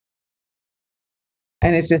paid.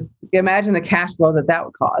 And it's just, imagine the cash flow that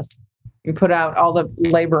would cause. You put out all the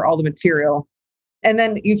labor, all the material, And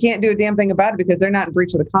then you can't do a damn thing about it because they're not in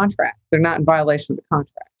breach of the contract. They're not in violation of the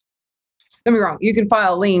contract. Don't be wrong. You can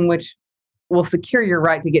file a lien, which will secure your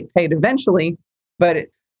right to get paid eventually, but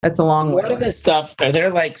that's a long way. What of this stuff, are there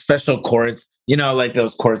like special courts, like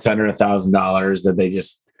those courts under $1,000 that they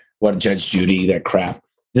just, what, Judge Judy, that crap?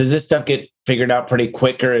 Does this stuff get figured out pretty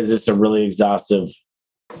quick, or is this a really exhaustive?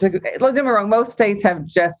 Don't get me wrong. Most states have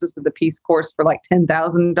justice of the peace courts for like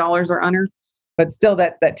 $10,000 or under, but still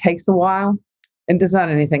that takes a while and does not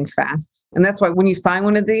anything fast. And that's why when you sign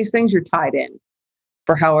one of these things, you're tied in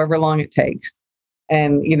for however long it takes.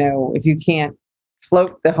 And, if you can't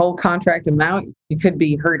float the whole contract amount, you could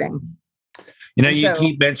be hurting. You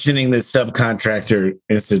keep mentioning the Subcontractor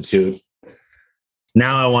Institute.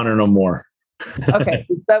 Now I want to know more. Okay.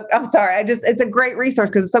 So, I'm sorry. It's a great resource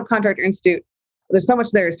because the Subcontractor Institute, there's so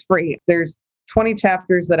much there is free. There's 20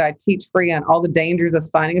 chapters that I teach free on all the dangers of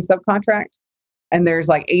signing a subcontract. And there's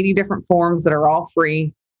like 80 different forms that are all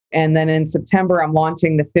free. And then in September, I'm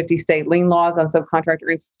launching the 50 state lien laws on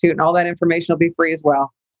Subcontractor Institute, and all that information will be free as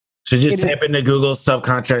well. So just type into Google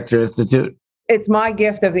Subcontractor Institute. It's my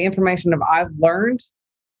gift of the information that I've learned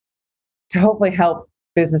to hopefully help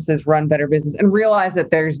businesses run better business and realize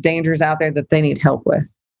that there's dangers out there that they need help with.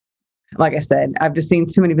 Like I said, I've just seen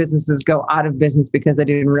too many businesses go out of business because they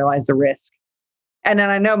didn't realize the risk. And then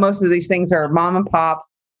I know most of these things are mom and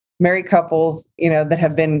pops, married couples, that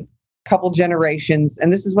have been couple generations,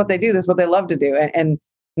 and this is what they do. This is what they love to do. And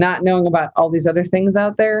not knowing about all these other things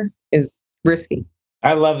out there is risky.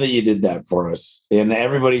 I love that you did that for us, and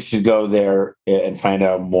everybody should go there and find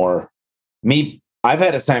out more. I've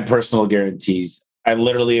had to sign personal guarantees. I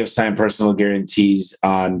literally have signed personal guarantees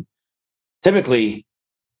on, typically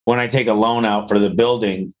when I take a loan out for the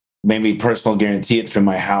building, maybe personal guarantee it through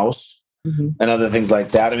my house and other things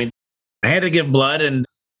like that. I mean, I had to give blood and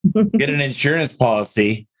get an insurance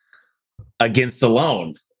policy against the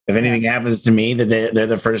loan. If anything happens to me, that they're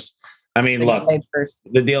the first. I mean, look,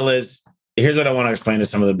 the deal is, here's what I want to explain to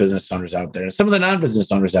some of the business owners out there, some of the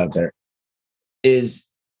non-business owners out there, is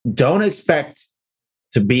don't expect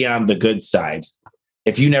to be on the good side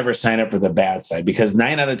if you never sign up for the bad side, because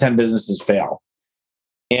 9 out of 10 businesses fail.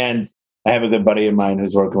 And I have a good buddy of mine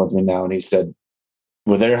who's working with me now, and he said,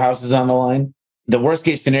 with their house is on the line, the worst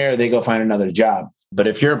case scenario, they go find another job. But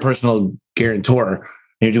if you're a personal guarantor,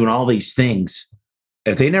 you're doing all these things,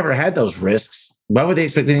 if they never had those risks, why would they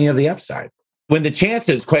expect any of the upside? When the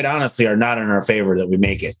chances, quite honestly, are not in our favor that we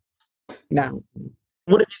make it. No.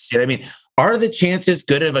 What did you say? I mean, are the chances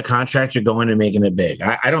good of a contractor going and making it big?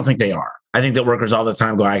 I don't think they are. I think that workers all the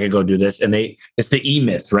time go, I could go do this. And it's the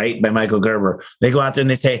E-Myth, right? By Michael Gerber. They go out there and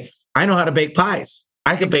they say, I know how to bake pies.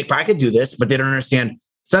 I could do this, but they don't understand.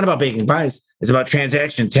 It's not about baking pies. It's about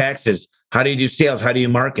transaction, taxes. How do you do sales? How do you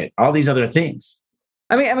market? All these other things.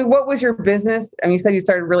 I mean, what was your business? I mean, you said you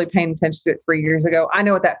started really paying attention to it 3 years ago. I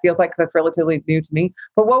know what that feels like because that's relatively new to me.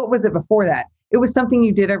 But what was it before that? It was something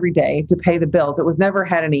you did every day to pay the bills. It was never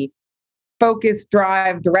had any focus,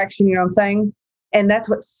 drive, direction, you know what I'm saying? And that's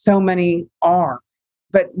what so many are.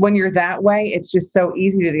 But when you're that way, it's just so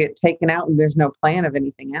easy to get taken out and there's no plan of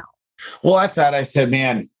anything else. Well, I said,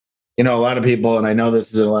 man, a lot of people, and I know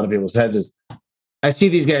this is in a lot of people's heads, is I see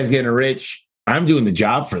these guys getting rich. I'm doing the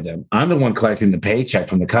job for them. I'm the one collecting the paycheck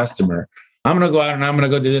from the customer. I'm going to go out and I'm going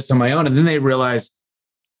to go do this on my own. And then they realize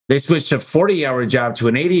they switched a 40-hour job to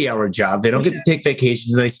an 80-hour job. They don't get to take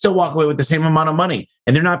vacations. They still walk away with the same amount of money,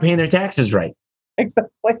 and they're not paying their taxes right.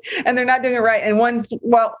 Exactly. And they're not doing it right. And one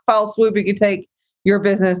foul swoop, you could take your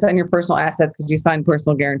business and your personal assets because you signed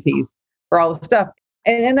personal guarantees for all the stuff.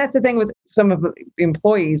 And that's the thing with some of the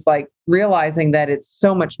employees, like realizing that it's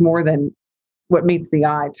so much more than what meets the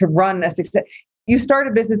eye to run a success. You start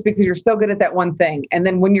a business because you're so good at that one thing. And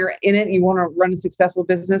then when you're in it, you want to run a successful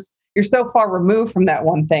business. You're so far removed from that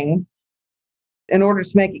one thing in order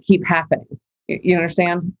to make it keep happening. You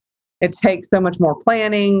understand? It takes so much more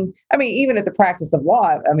planning. I mean, even at the practice of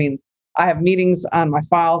law, I mean, I have meetings on my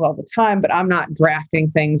files all the time, but I'm not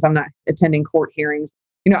drafting things. I'm not attending court hearings.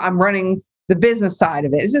 I'm running the business side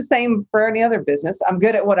of it. It's the same for any other business. I'm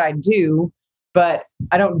good at what I do, but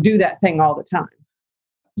I don't do that thing all the time.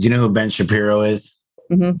 Do you know who Ben Shapiro is?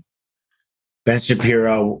 Mm-hmm. Ben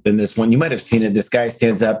Shapiro, in this one, you might have seen it. This guy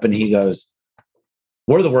stands up and he goes,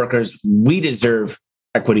 we're the workers. We deserve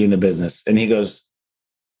equity in the business. And he goes,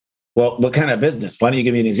 well, what kind of business? Why don't you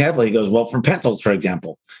give me an example? He goes, well, for pencils, for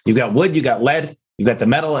example, you've got wood, you've got lead, you've got the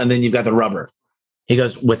metal, and then you've got the rubber. He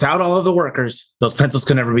goes, without all of the workers, those pencils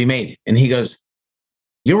could never be made. And he goes,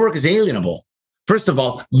 your work is alienable. First of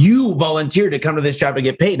all, you volunteered to come to this job to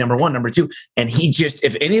get paid, number one. Number two, and he just,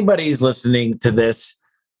 if anybody's listening to this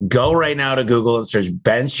Go right now to Google and search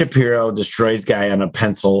Ben Shapiro destroys guy on a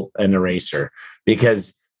pencil and eraser,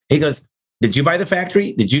 because he goes, did you buy the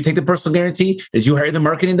factory? Did you take the personal guarantee? Did you hire the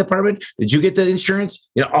marketing department? Did you get the insurance?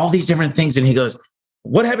 All these different things. And he goes,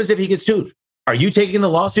 what happens if he gets sued? Are you taking the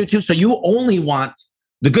lawsuit too? So you only want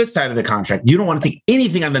the good side of the contract. You don't want to take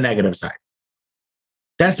anything on the negative side.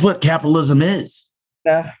 That's what capitalism is.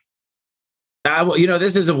 This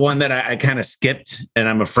is a one that I kind of skipped and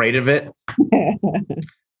I'm afraid of it.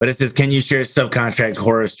 But it says, can you share subcontract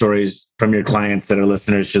horror stories from your clients that our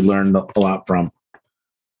listeners should learn a lot from?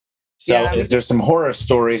 So is there some horror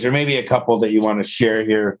stories or maybe a couple that you want to share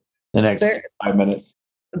here the next 5 minutes?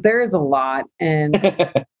 There is a lot. And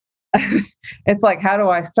it's like, how do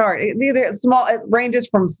I start? It ranges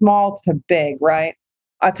from small to big, right?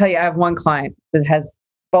 I'll tell you, I have one client that has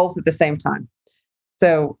both at the same time.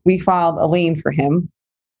 So we filed a lien for him,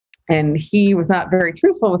 and he was not very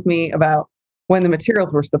truthful with me about when the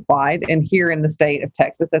materials were supplied. And here in the state of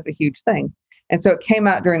Texas, that's a huge thing. And so it came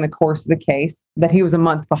out during the course of the case that he was a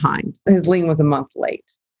month behind. His lien was a month late.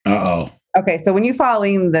 Uh-oh. Okay, so when you file a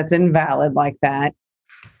lien that's invalid like that,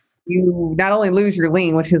 you not only lose your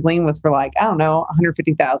lien, which his lien was for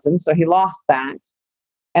 $150,000. So he lost that.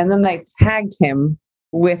 And then they tagged him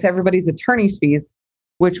with everybody's attorney's fees,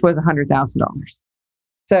 which was $100,000.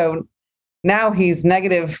 So now he's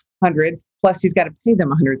negative 100, plus he's got to pay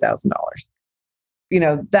them $100,000.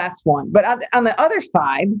 That's one. But on the other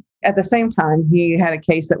side, at the same time, he had a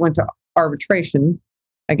case that went to arbitration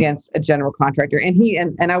against a general contractor.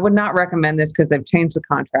 And I would not recommend this because they've changed the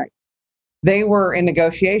contract. They were in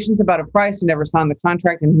negotiations about a price. He never signed the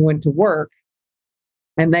contract, and he went to work.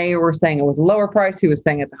 And they were saying it was a lower price. He was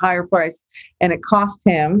saying at the higher price. And it cost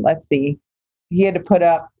him, he had to put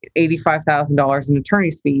up $85,000 in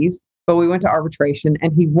attorney's fees. But we went to arbitration,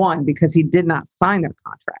 and he won because he did not sign their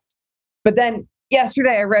contract. But then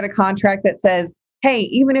yesterday I read a contract that says, hey,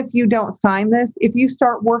 even if you don't sign this, if you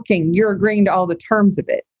start working, you're agreeing to all the terms of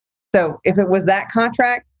it. So if it was that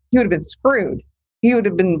contract, he would have been screwed. He would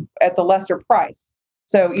have been at the lesser price.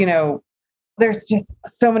 So, there's just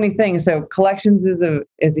so many things. So collections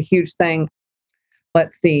is a huge thing.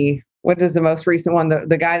 Let's see. What is the most recent one?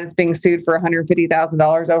 The guy that's being sued for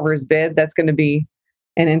 $150,000 over his bid. That's going to be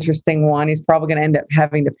an interesting one. He's probably going to end up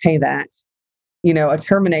having to pay that. A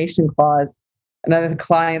termination clause. Another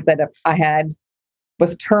client that I had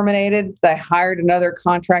was terminated. They hired another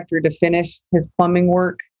contractor to finish his plumbing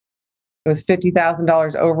work. It was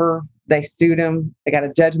 $50,000 over. They sued him. They got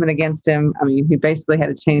a judgment against him. I mean, he basically had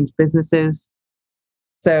to change businesses.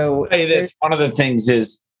 So I'll tell you this, one of the things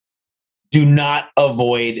is do not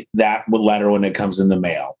avoid that letter when it comes in the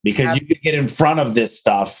mail, because you can get in front of this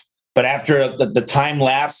stuff. But after the time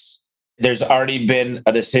lapse, there's already been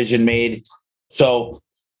a decision made. So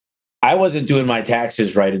I wasn't doing my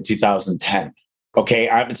taxes right in 2010. Okay.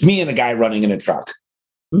 It's me and a guy running in a truck.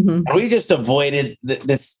 Mm-hmm. And we just avoided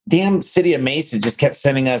this damn city of Mesa just kept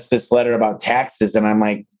sending us this letter about taxes. And I'm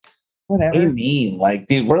like, whatever. What do you mean? Like,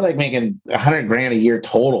 dude, we're like making $100,000 a year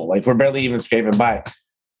total. Like, we're barely even scraping by.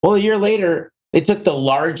 Well, a year later, they took the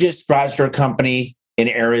largest garage door company in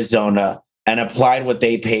Arizona and applied what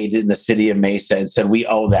they paid in the city of Mesa and said, we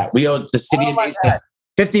owe that. We owe the city of Mesa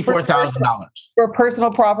 $54,000. For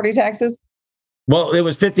personal property taxes? Well, it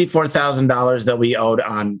was $54,000 that we owed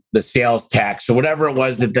on the sales tax or whatever it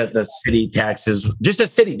was that the city taxes,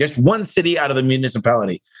 just one city out of the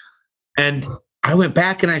municipality. And I went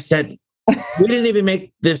back and I said, we didn't even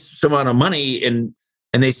make this amount of money. And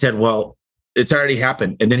they said, well, it's already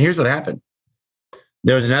happened. And then here's what happened.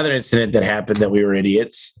 There was another incident that happened that we were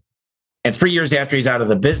idiots. And 3 years after he's out of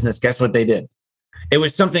the business, guess what they did? It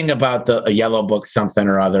was something about a yellow book, something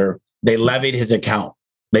or other. They levied his account.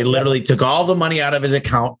 They literally took all the money out of his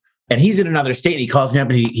account, and he's in another state. He calls me up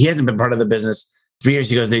and he hasn't been part of the business 3 years.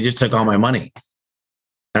 He goes, they just took all my money.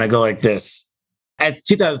 And I go like this. At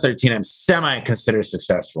 2013, I'm semi-considered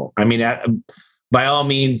successful. I mean, by all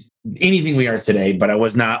means, anything we are today, but I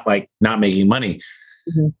was not making money.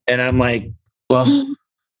 Mm-hmm. And I'm like,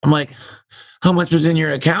 how much was in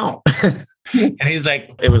your account? And he's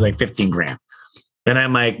like, it was like 15 grand. And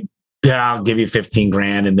I'm like, yeah, I'll give you 15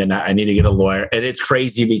 grand. And then I need to get a lawyer. And it's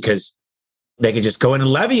crazy because they could just go in and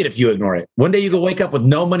levy it if you ignore it. One day you go wake up with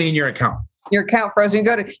no money in your account. Your account frozen. You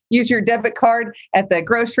go to use your debit card at the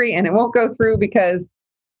grocery and it won't go through because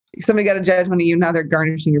somebody got a judgment on you. Now they're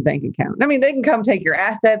garnishing your bank account. I mean, they can come take your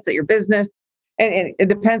assets at your business. And it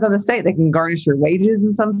depends on the state. They can garnish your wages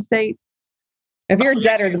in some states. If you're a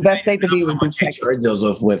debtor, the best state to be with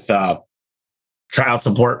deals with child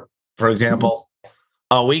support, for example.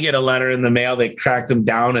 Oh, we get a letter in the mail. They track them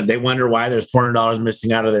down and they wonder why there's $400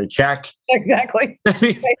 missing out of their check. Exactly. I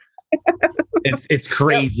mean, it's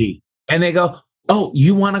crazy. Yep. And they go, oh,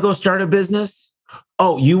 you want to go start a business?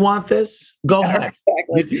 Oh, you want this? Go ahead.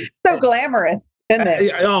 Exactly. So glamorous, isn't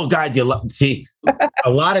it? Oh, God. See, a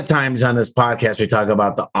lot of times on this podcast, we talk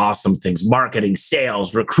about the awesome things, marketing,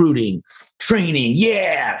 sales, recruiting, training.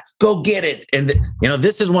 Yeah, go get it. And,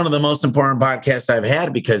 this is one of the most important podcasts I've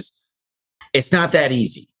had because it's not that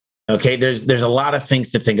easy. Okay. There's a lot of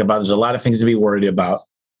things to think about. There's a lot of things to be worried about.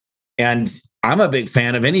 And I'm a big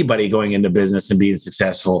fan of anybody going into business and being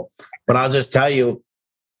successful. But I'll just tell you,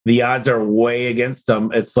 the odds are way against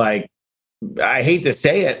them. It's like, I hate to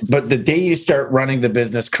say it, but the day you start running the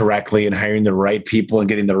business correctly and hiring the right people and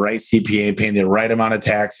getting the right CPA and paying the right amount of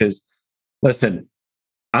taxes, listen,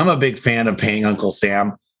 I'm a big fan of paying Uncle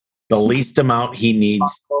Sam the least amount he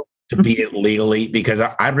needs to be it legally, because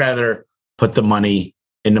I'd rather put the money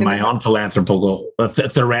into my own philanthropical.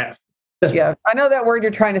 Yeah, I know that word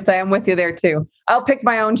you're trying to say. I'm with you there too. I'll pick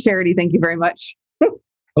my own charity. Thank you very much.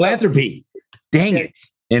 Philanthropy. Dang it.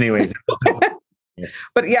 Anyways. Yes.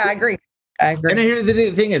 But yeah, I agree. And here's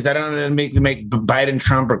the thing is, I don't want to make Biden,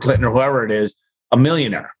 Trump, or Clinton, or whoever it is, a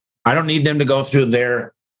millionaire. I don't need them to go through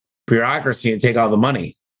their bureaucracy and take all the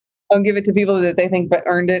money. I'll give it to people that they think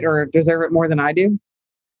earned it or deserve it more than I do.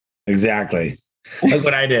 Exactly. Look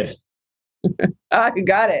what I did. You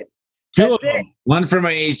got it. Two of them. One for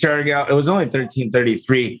my HR gal. It was only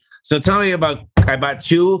 $13.33. So tell me about, I bought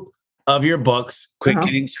two of your books, Quit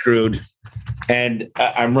Getting Screwed. And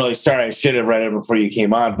I'm really sorry. I should have read it before you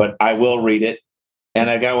came on, but I will read it. And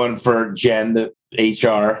I got one for Jen, the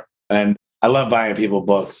HR. And I love buying people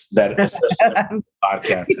books that, especially the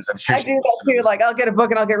podcast. I'm sure I do that too. Like, I'll get a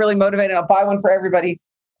book and I'll get really motivated. I'll buy one for everybody.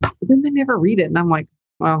 But then they never read it. And I'm like,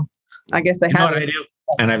 well, I guess they have. You know what I do?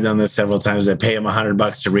 And I've done this several times. I pay them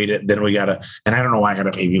 $100 to read it. Then we and I don't know why I got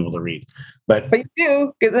to pay people to read, but you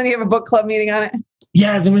do, because then you have a book club meeting on it.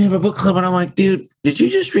 Yeah. Then we have a book club and I'm like, dude, did you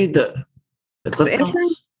just read the Cliff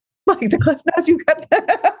Notes? Like the Cliff Notes, you got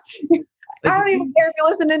that. I don't even care if you're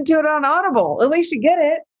listening to it on Audible. At least you get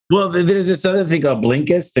it. Well, there's this other thing called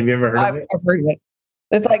Blinkist. Have you ever heard of it? I've heard of it.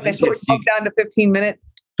 It's like the short book down to 15 minutes.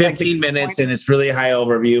 15 minutes, and it's really high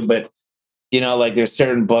overview. But, like there's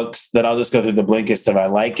certain books that I'll just go through the Blinkist if I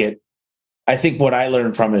like it. I think what I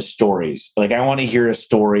learned from is stories. Like, I want to hear a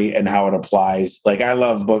story and how it applies. Like, I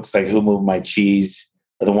love books like Who Moved My Cheese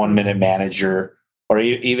or The 1 Minute Manager, or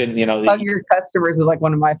even, Hug Your Customers is like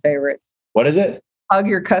one of my favorites. What is it? Hug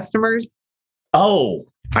Your Customers. Oh,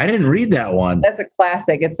 I didn't read that one. That's a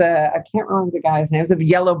classic. I can't remember the guy's name. It's a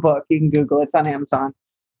yellow book. You can Google it. It's on Amazon.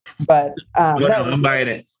 But I'm buying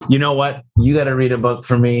it. You know what? You got to read a book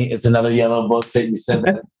for me. It's another yellow book that you sent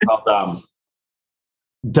me called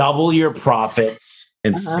Double Your Profits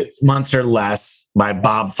in 6 months or less by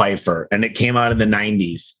Bob Pfeiffer. And it came out in the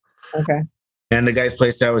 90s. Okay. And the guy's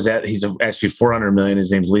place I was at, he's actually 400 million.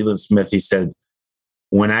 His name's Leland Smith. He said,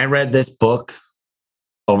 when I read this book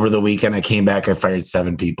over the weekend, I came back, I fired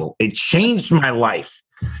 7 people. It changed my life.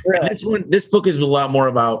 Really? This book is a lot more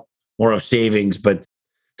of savings, but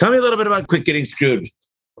tell me a little bit about Quit Getting Screwed.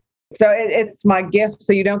 So it's my gift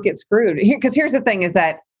so you don't get screwed. Because here's the thing is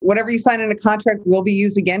that whatever you sign in a contract will be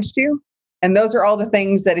used against you. And those are all the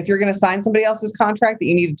things that if you're going to sign somebody else's contract that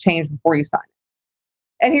you need to change before you sign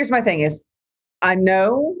it. And here's my thing is, I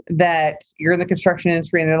know that you're in the construction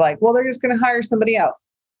industry and they're like, well, they're just going to hire somebody else.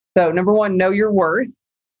 So number one, know your worth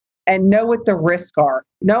and know what the risks are.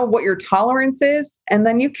 Know what your tolerance is. And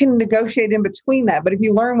then you can negotiate in between that. But if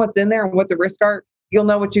you learn what's in there and what the risks are, you'll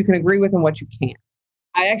know what you can agree with and what you can't.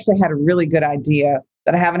 I actually had a really good idea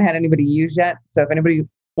that I haven't had anybody use yet. So if anybody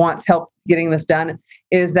wants help getting this done,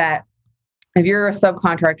 is that if you're a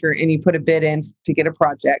subcontractor and you put a bid in to get a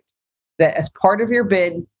project, that as part of your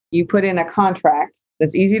bid, you put in a contract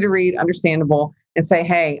that's easy to read, understandable, and say,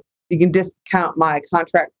 hey, you can discount my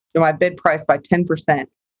contract to my bid price by 10%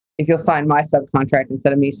 if you'll sign my subcontract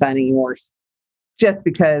instead of me signing yours, just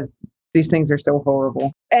because these things are so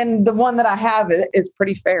horrible. And the one that I have is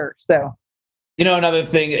pretty fair. So, another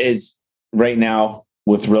thing is right now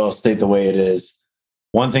with real estate, the way it is,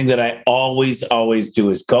 one thing that I always do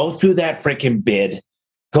is go through that freaking bid,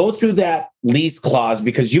 go through that lease clause,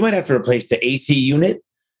 because you might have to replace the AC unit.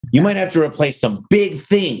 You might have to replace some big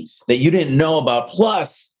things that you didn't know about.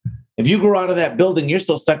 Plus, if you grow out of that building, you're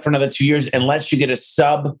still stuck for another 2 years unless you get a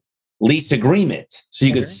sub-lease agreement. So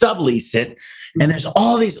you can sublease it. And there's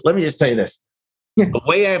all these, let me just tell you this. The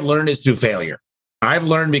way I've learned is through failure. I've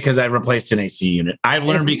learned because I've replaced an AC unit. I've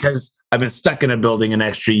learned because I've been stuck in a building an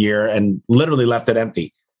extra year and literally left it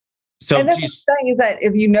empty. So and that's the thing is that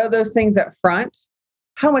if you know those things up front,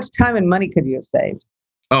 how much time and money could you have saved?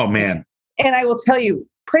 Oh, man. And I will tell you,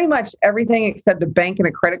 pretty much everything except a bank and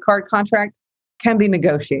a credit card contract can be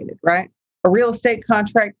negotiated, right? A real estate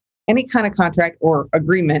contract, any kind of contract or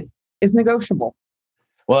agreement is negotiable.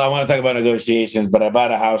 Well, I want to talk about negotiations, but I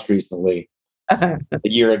bought a house recently, a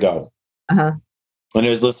year ago, when it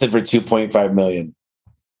was listed for $2.5 million.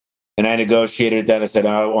 And I negotiated that. I said,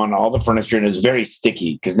 I want all the furniture. And it was very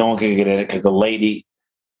sticky because no one could get in it because the lady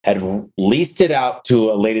had leased it out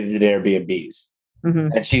to a lady that did Airbnbs.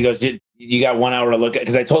 And she goes, you got 1 hour to look at it.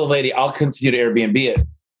 Because I told the lady, I'll continue to Airbnb it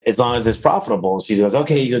as long as it's profitable. She goes,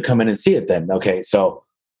 okay, you can come in and see it then. Okay. So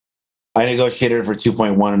I negotiated it for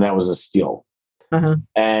 2.1 and that was a steal.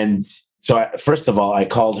 And so first of all, I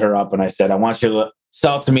called her up and I said, I want you to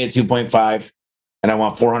sell it to me at 2.5 and I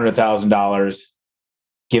want $400,000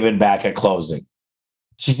 given back at closing.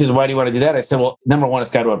 She says, why do you want to do that? I said, well, number one,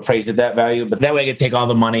 it's got to appraise at that value, but that way I can take all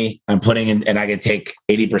the money I'm putting in and I can take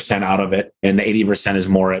 80% out of it. And the 80% is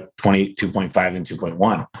more at 22.5 than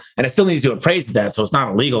 2.1. And it still needs to appraise that. So it's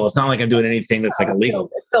not illegal. It's not like I'm doing anything that's like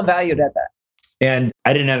illegal. It's still valued at that. And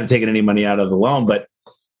I didn't end up taking any money out of the loan, but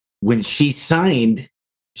when she signed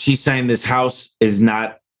this house is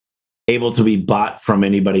not able to be bought from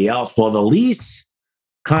anybody else. Well, the lease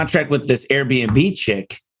contract with this Airbnb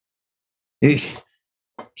chick,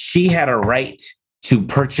 she had a right to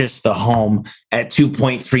purchase the home at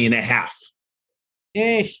 2.3 and a half.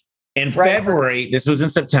 In February, this was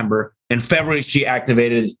in September. In February, she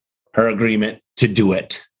activated her agreement to do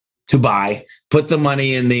it, to buy, put the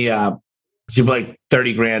money in the, she put like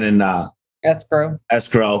 30 grand in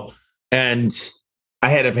escrow. And I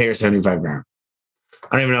had to pay her 75 grand.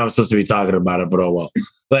 I don't even know I'm supposed to be talking about it, but oh well.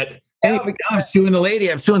 But anyway, I'm suing the lady.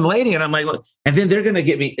 And I'm like, look, and then they're going to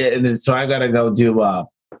get me. And then, so I got to go do,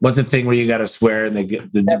 what's the thing where you got to swear and they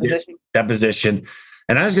get the deposition.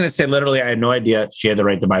 And I was going to say, literally, I had no idea she had the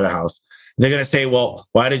right to buy the house. They're going to say, well,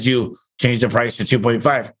 why did you change the price to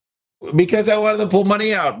 2.5? Because I wanted to pull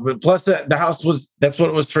money out. But plus the house that's what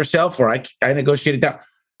it was for sale for. I negotiated down.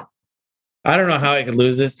 I don't know how I could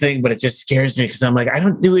lose this thing, but it just scares me because I'm like, I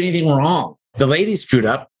don't do anything wrong. The lady screwed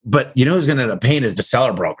up, but you know who's going to end up paying is the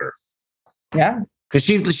seller broker. Yeah. Because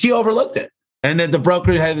she overlooked it. And then the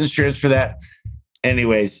broker has insurance for that.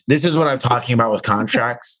 Anyways, this is what I'm talking about with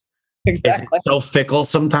contracts. Exactly. It's so fickle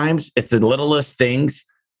sometimes. It's the littlest things.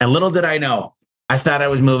 And little did I know, I thought I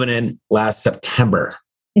was moving in last September.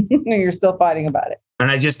 You're still fighting about it. And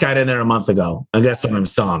I just got in there a month ago. I guess when I'm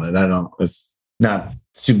selling it, it's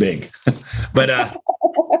too big. But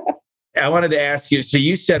I wanted to ask you, so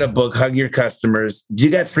you said a book, Hug Your Customers.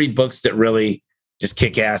 You got 3 books that really just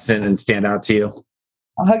kick ass and stand out to you?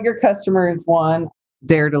 Hug Your Customers, one.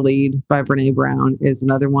 Dare to Lead by Brene Brown is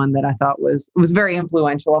another one that I thought was very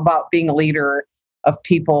influential about being a leader of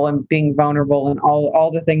people and being vulnerable and all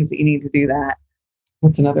the things that you need to do that.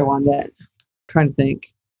 What's another one that I'm trying to think?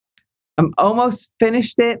 I'm almost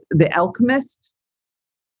finished it. The Alchemist.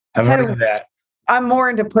 I've heard of that. I'm more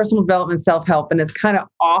into personal development, self-help, and it's kind of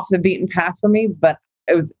off the beaten path for me, but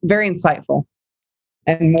it was very insightful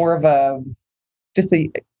and more of a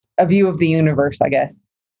view of the universe, I guess,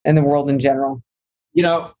 and the world in general. You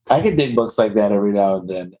know, I could dig books like that every now and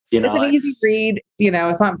then. It's an easy read.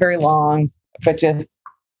 It's not very long, but just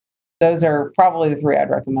those are probably the 3 I'd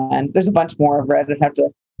recommend. There's a bunch more I've read. I'd have to,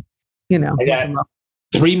 I got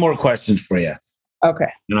 3 more questions for you. Okay.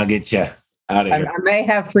 And I'll get you out of here. I may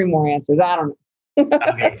have 3 more answers. I don't know.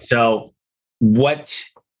 Okay. So what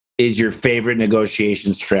is your favorite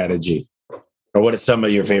negotiation strategy? Or what are some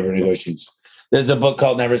of your favorite negotiations? There's a book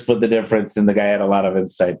called Never Split the Difference, and the guy had a lot of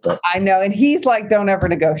insight. But I know, and he's like, don't ever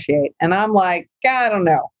negotiate. And I'm like, God, I don't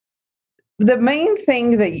know. The main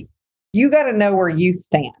thing that you got to know where you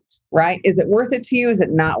stand, right? Is it worth it to you? Is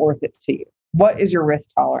it not worth it to you? What is your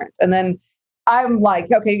risk tolerance? And then I'm like,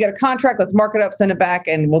 okay, you got a contract, let's mark it up, send it back,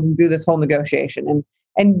 and we'll do this whole negotiation.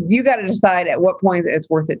 And you got to decide at what point it's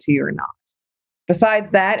worth it to you or not.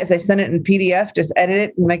 Besides that, if they send it in PDF, just edit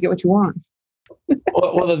it and make it what you want.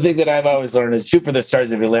 well, the thing that I've always learned is shoot for the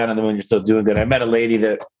stars. If you land on them when you're still doing good. I met a lady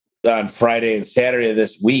that on Friday and Saturday of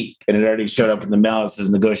this week, and it already showed up in the mail. It says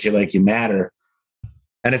negotiate like you matter.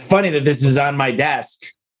 And it's funny that this is on my desk.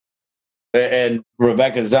 And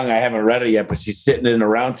Rebecca Zung, I haven't read it yet, but she's sitting in a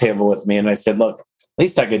round table with me. And I said, look,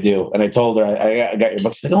 least I could do. And I told her, I got your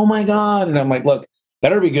book. She's like, oh my God. And I'm like, look,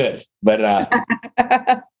 better be good. But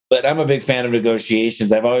but I'm a big fan of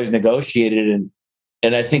negotiations. I've always negotiated.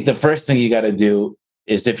 And I think the first thing you got to do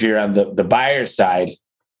is if you're on the buyer side,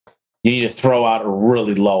 you need to throw out a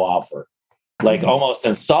really low offer, like almost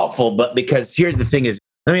insultful. But because here's the thing is,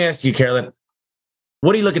 let me ask you, Karalynn,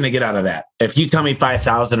 What are you looking to get out of that? If you tell me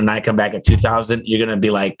 5,000 and I come back at 2,000, you're going to be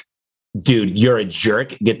like, dude, you're a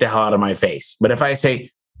jerk. Get the hell out of my face. But if I say,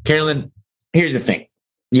 Karalynn, here's the thing.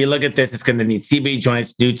 You look at this, it's going to need CB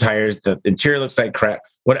joints, new tires. The interior looks like crap.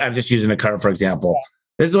 I'm just using a car, for example.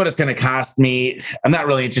 This is what it's going to cost me. I'm not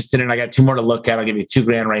really interested in it. I got 2 more to look at. I'll give you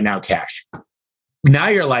 $2,000 right now, cash. Now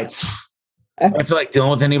you're like, I feel like dealing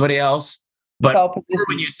with anybody else. But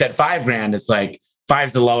when you said $5,000, it's like,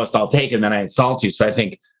 5's the lowest I'll take, and then I insult you. So I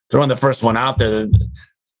think throwing the first one out there,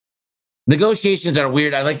 negotiations are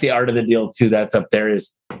weird. I like the art of the deal too. That's up there is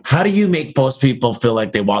how do you make most people feel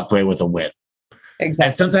like they walked away with a win? Exactly.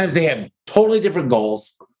 And sometimes they have totally different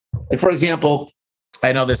goals. Like for example,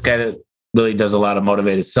 I know this guy that really does a lot of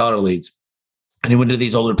motivated seller leads. And he went to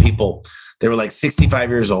these older people. They were like 65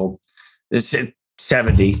 years old. This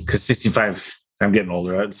 70, because 65, I'm getting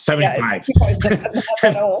older. 75.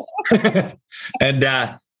 Yeah,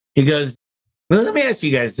 and he goes, well, let me ask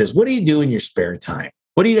you guys this. What do you do in your spare time?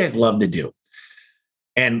 What do you guys love to do?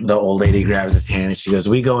 And the old lady grabs his hand and she goes,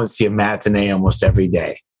 we go and see a matinee almost every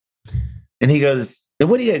day. And he goes,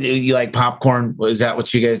 what do you do? You like popcorn? Is that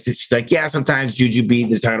what you guys do? She's like, yeah, sometimes Jujube.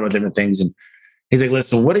 They're talking about different things. And he's like,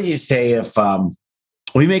 listen, what do you say if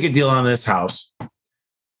we make a deal on this house?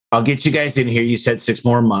 I'll get you guys in here. You said 6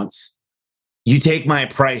 more months. You take my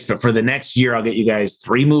price, but for the next year, I'll get you guys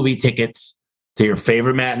 3 movie tickets to your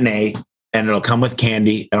favorite matinee, and it'll come with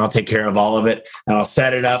candy, and I'll take care of all of it, and I'll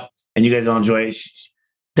set it up, and you guys will enjoy it.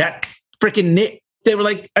 That freaking Nick, they were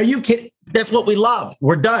like, are you kidding? That's what we love.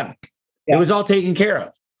 We're done. Yeah. It was all taken care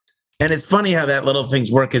of. And it's funny how that little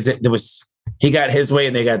things work is he got his way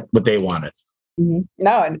and they got what they wanted. Mm-hmm.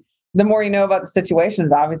 No, and the more you know about the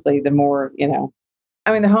situations, obviously, the more, the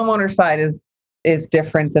homeowner side is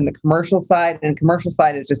different than the commercial side, and commercial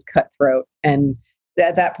side is just cutthroat. And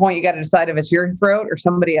at that point, you got to decide if it's your throat or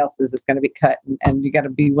somebody else's that's going to be cut. And you got to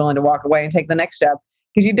be willing to walk away and take the next job,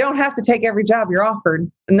 because you don't have to take every job you're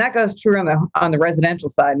offered. And that goes true on the residential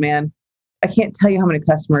side, man. I can't tell you how many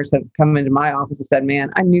customers have come into my office and said, man,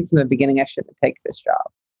 I knew from the beginning I shouldn't take this job.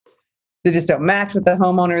 They just don't match with the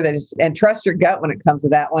homeowner. And trust your gut when it comes to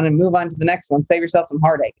that one and move on to the next one. Save yourself some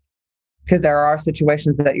heartache, because there are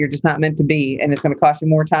situations that you're just not meant to be, and it's going to cost you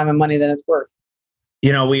more time and money than it's worth.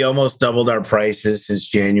 We almost doubled our prices since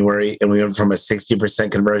January, and we went from a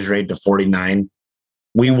 60% conversion rate to 49%.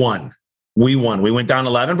 We won. We went down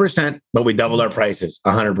 11%, but we doubled our prices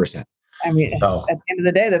 100%. I mean, so, at the end of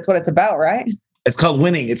the day, that's what it's about, right? It's called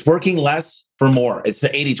winning. It's working less for more. It's the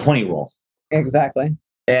 80-20 rule. Exactly.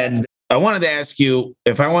 And I wanted to ask you,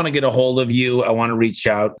 if I want to get a hold of you, I want to reach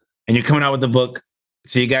out, and you're coming out with the book.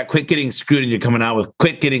 So you got Quit Getting Screwed, and you're coming out with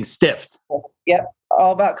Quit Getting Stiffed. Yep.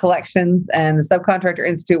 All about collections. And the Subcontractor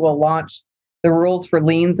Institute will launch the rules for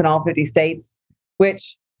liens in all 50 states,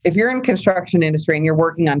 which if you're in construction industry and you're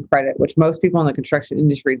working on credit, which most people in the construction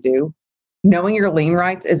industry do, knowing your lien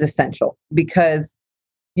rights is essential, because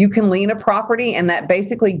you can lien a property and that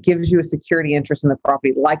basically gives you a security interest in the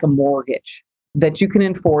property, like a mortgage that you can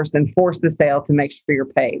enforce and force the sale to make sure you're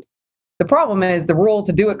paid. The problem is the rule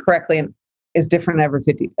to do it correctly is different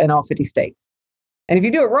in all 50 states. And if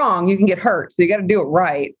you do it wrong, you can get hurt. So you got to do it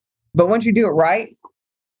right. But once you do it right,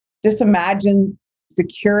 just imagine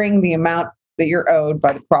securing the amount that you're owed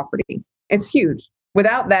by the property. It's huge.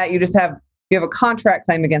 Without that, you have a contract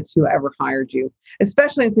claim against whoever hired you,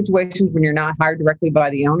 especially in situations when you're not hired directly by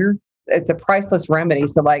the owner. It's a priceless remedy.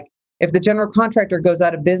 So like if the general contractor goes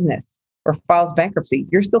out of business or files bankruptcy,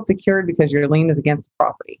 you're still secured because your lien is against the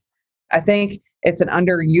property. I think it's an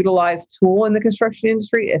underutilized tool in the construction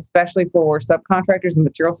industry, especially for subcontractors and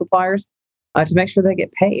material suppliers, to make sure they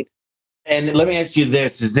get paid. And let me ask you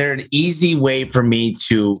this. Is there an easy way for me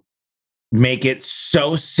to make it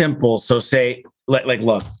so simple? So say, look,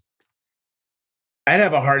 I'd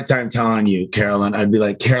have a hard time telling you, Karalynn. I'd be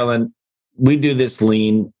like, Karalynn, we do this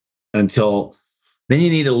lien until then you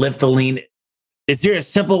need to lift the lien. Is there a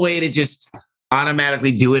simple way to just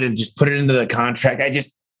automatically do it and just put it into the contract?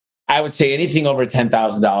 I would say anything over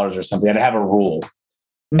 $10,000 or something. I'd have a rule.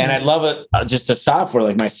 Mm-hmm. And I'd love it, just a software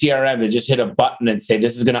like my CRM to just hit a button and say,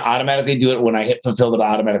 this is going to automatically do it. When I hit fulfill, it'll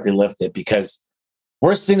automatically lift it. Because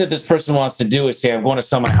worst thing that this person wants to do is say, I'm going to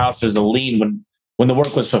sell my house. There's a lien when the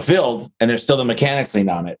work was fulfilled and there's still the mechanics lien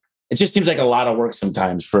on it. It just seems like a lot of work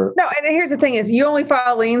sometimes for. No, and here's the thing is you only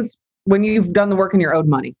file liens when you've done the work and you're owed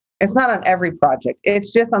money. It's not on every project.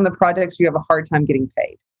 It's just on the projects you have a hard time getting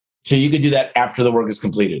paid. So you could do that after the work is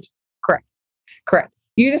completed. Correct.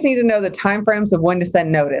 You just need to know the timeframes of when to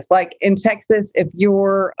send notice. Like in Texas, if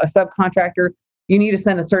you're a subcontractor, you need to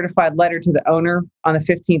send a certified letter to the owner on the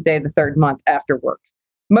 15th day of the third month after work.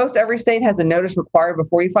 Most every state has a notice required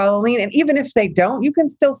before you file a lien. And even if they don't, you can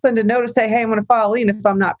still send a notice, say, hey, I'm going to file a lien if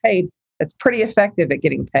I'm not paid. It's pretty effective at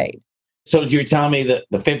getting paid. So you're telling me that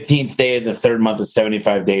the 15th day of the third month is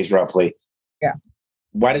 75 days roughly. Yeah.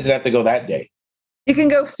 Why does it have to go that day? You can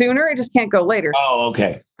go sooner. It just can't go later. Oh,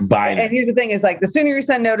 okay. Bye. And here's the thing is like the sooner you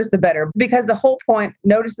send notice, the better, because the whole point,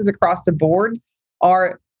 notices across the board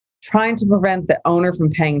are trying to prevent the owner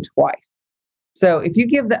from paying twice. So if you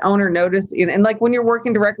give the owner notice, and like when you're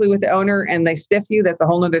working directly with the owner and they stiff you, that's a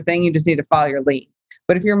whole nother thing. You just need to file your lien.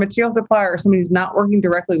 But if you're a material supplier or somebody who's not working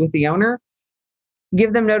directly with the owner,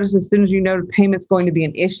 give them notice as soon as you know payment's going to be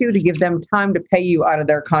an issue to give them time to pay you out of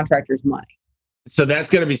their contractor's money. So that's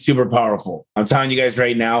going to be super powerful. I'm telling you guys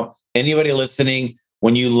right now, anybody listening,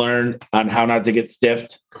 when you learn on how not to get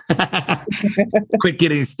stiffed, quit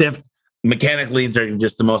getting stiffed. Mechanic liens are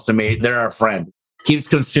just the most amazing. They're our friend. Keeps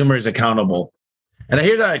consumers accountable. And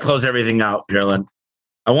here's how I close everything out, Karalynn.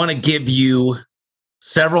 I want to give you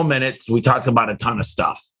several minutes. We talked about a ton of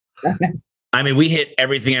stuff. I mean, we hit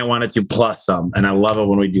everything I wanted to plus some, and I love it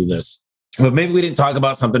when we do this. But maybe we didn't talk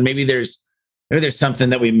about something. Maybe there's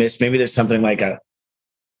something that we missed. Maybe there's something like a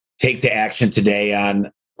take to action today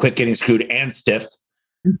on quit getting screwed and stiffed.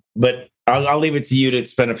 But I'll leave it to you to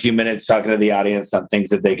spend a few minutes talking to the audience on things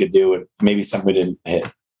that they could do and maybe something we didn't hit.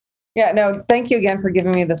 Yeah, no, thank you again for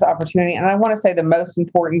giving me this opportunity. And I want to say the most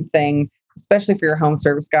important thing, especially for your home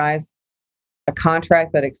service guys, a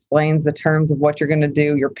contract that explains the terms of what you're going to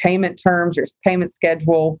do, your payment terms, your payment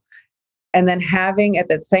schedule, and then having at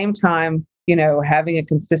that same time, having a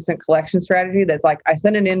consistent collection strategy that's like, I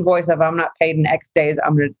send an invoice if I'm not paid in X days,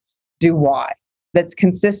 I'm going to do Y. That's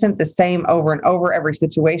consistent, the same over and over every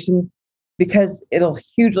situation, because it'll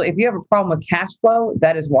hugely, if you have a problem with cash flow,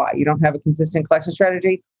 that is why you don't have a consistent collection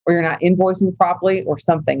strategy or you're not invoicing properly or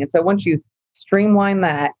something. And so once you streamline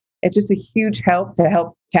that, it's just a huge help to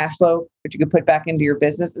help cash flow, which you can put back into your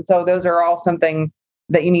business. And so those are all something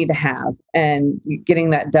that you need to have, and getting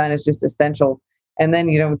that done is just essential. And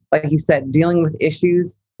then, like you said, dealing with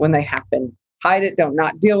issues when they happen. Hide it, don't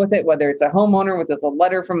not deal with it, whether it's a homeowner with a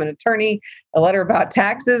letter from an attorney, a letter about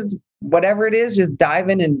taxes, whatever it is, just dive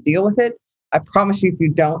in and deal with it. I promise you, if you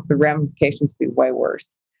don't, the ramifications will be way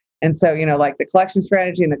worse. And so, like the collection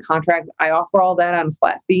strategy and the contract, I offer all that on a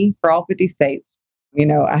flat fee for all 50 states.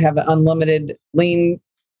 I have an unlimited lien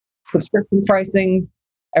subscription pricing.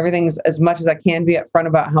 Everything's as much as I can be upfront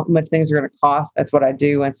about how much things are going to cost. That's what I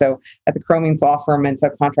do. And so at the Cromeens Law Firm and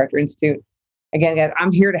Subcontractor Institute, again, guys,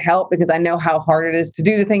 I'm here to help because I know how hard it is to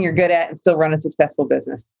do the thing you're good at and still run a successful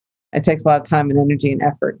business. It takes a lot of time and energy and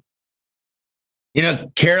effort.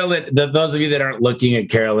 Karalynn, those of you that aren't looking at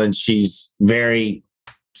Karalynn, she's very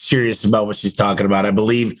serious about what she's talking about. I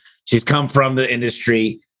believe she's come from the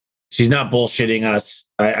industry. She's not bullshitting us.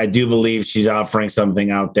 I do believe she's offering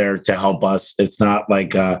something out there to help us. It's not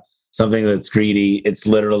like something that's greedy. It's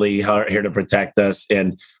literally here to protect us.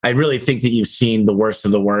 And I really think that you've seen the worst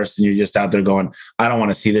of the worst, and you're just out there going, I don't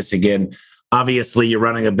want to see this again. Obviously, you're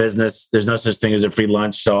running a business. There's no such thing as a free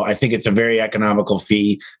lunch. So I think it's a very economical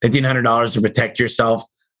fee, $1,500 to protect yourself.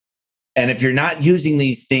 And if you're not using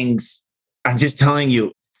these things, I'm just telling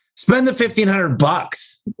you, spend the $1,500.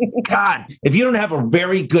 God, if you don't have a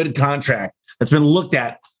very good contract that's been looked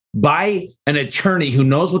at by an attorney who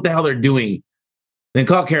knows what the hell they're doing, then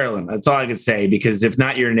call Karalynn. That's all I can say, because if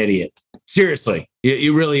not, you're an idiot. Seriously,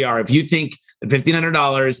 you really are. If you think the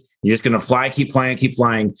 $1,500, you're just going to fly, keep flying.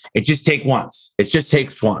 It just takes once. It just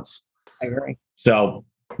takes once. I agree. So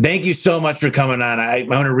thank you so much for coming on. I'm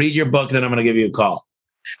going to read your book, and then I'm going to give you a call.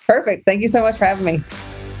 Perfect. Thank you so much for having me.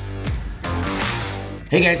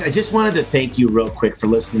 Hey guys, I just wanted to thank you real quick for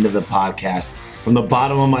listening to the podcast. From the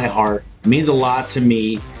bottom of my heart, it means a lot to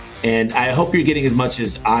me. And I hope you're getting as much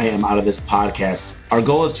as I am out of this podcast. Our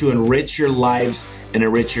goal is to enrich your lives and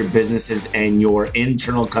enrich your businesses and your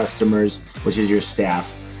internal customers, which is your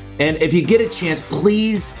staff. And if you get a chance,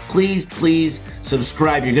 please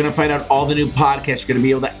subscribe. You're going to find out all the new podcasts. You're going to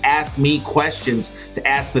be able to ask me questions to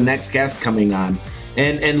ask the next guest coming on.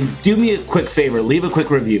 And do me a quick favor, leave a quick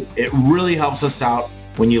review. It really helps us out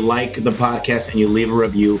when you like the podcast and you leave a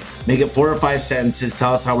review. Make it 4 or 5 sentences.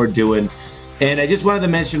 Tell us how we're doing. And I just wanted to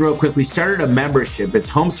mention real quick, we started a membership.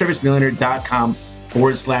 It's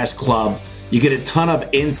homeservicemillionaire.com/club. You get a ton of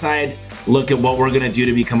inside look at what we're going to do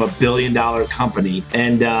to become $1 billion company.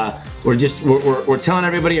 And we're telling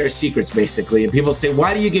everybody our secrets, basically. And people say,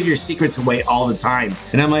 why do you give your secrets away all the time?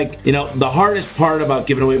 And I'm like, the hardest part about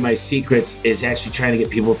giving away my secrets is actually trying to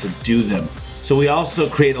get people to do them. So we also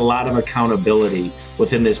create a lot of accountability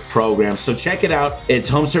within this program. So check it out. It's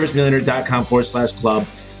homeservicemillionaire.com/club.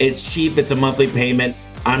 It's cheap. It's a monthly payment.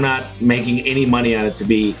 I'm not making any money on it, to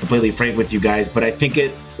be completely frank with you guys, but I think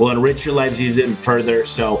it will enrich your lives even further.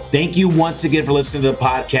 So thank you once again for listening to the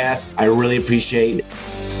podcast. I really appreciate it.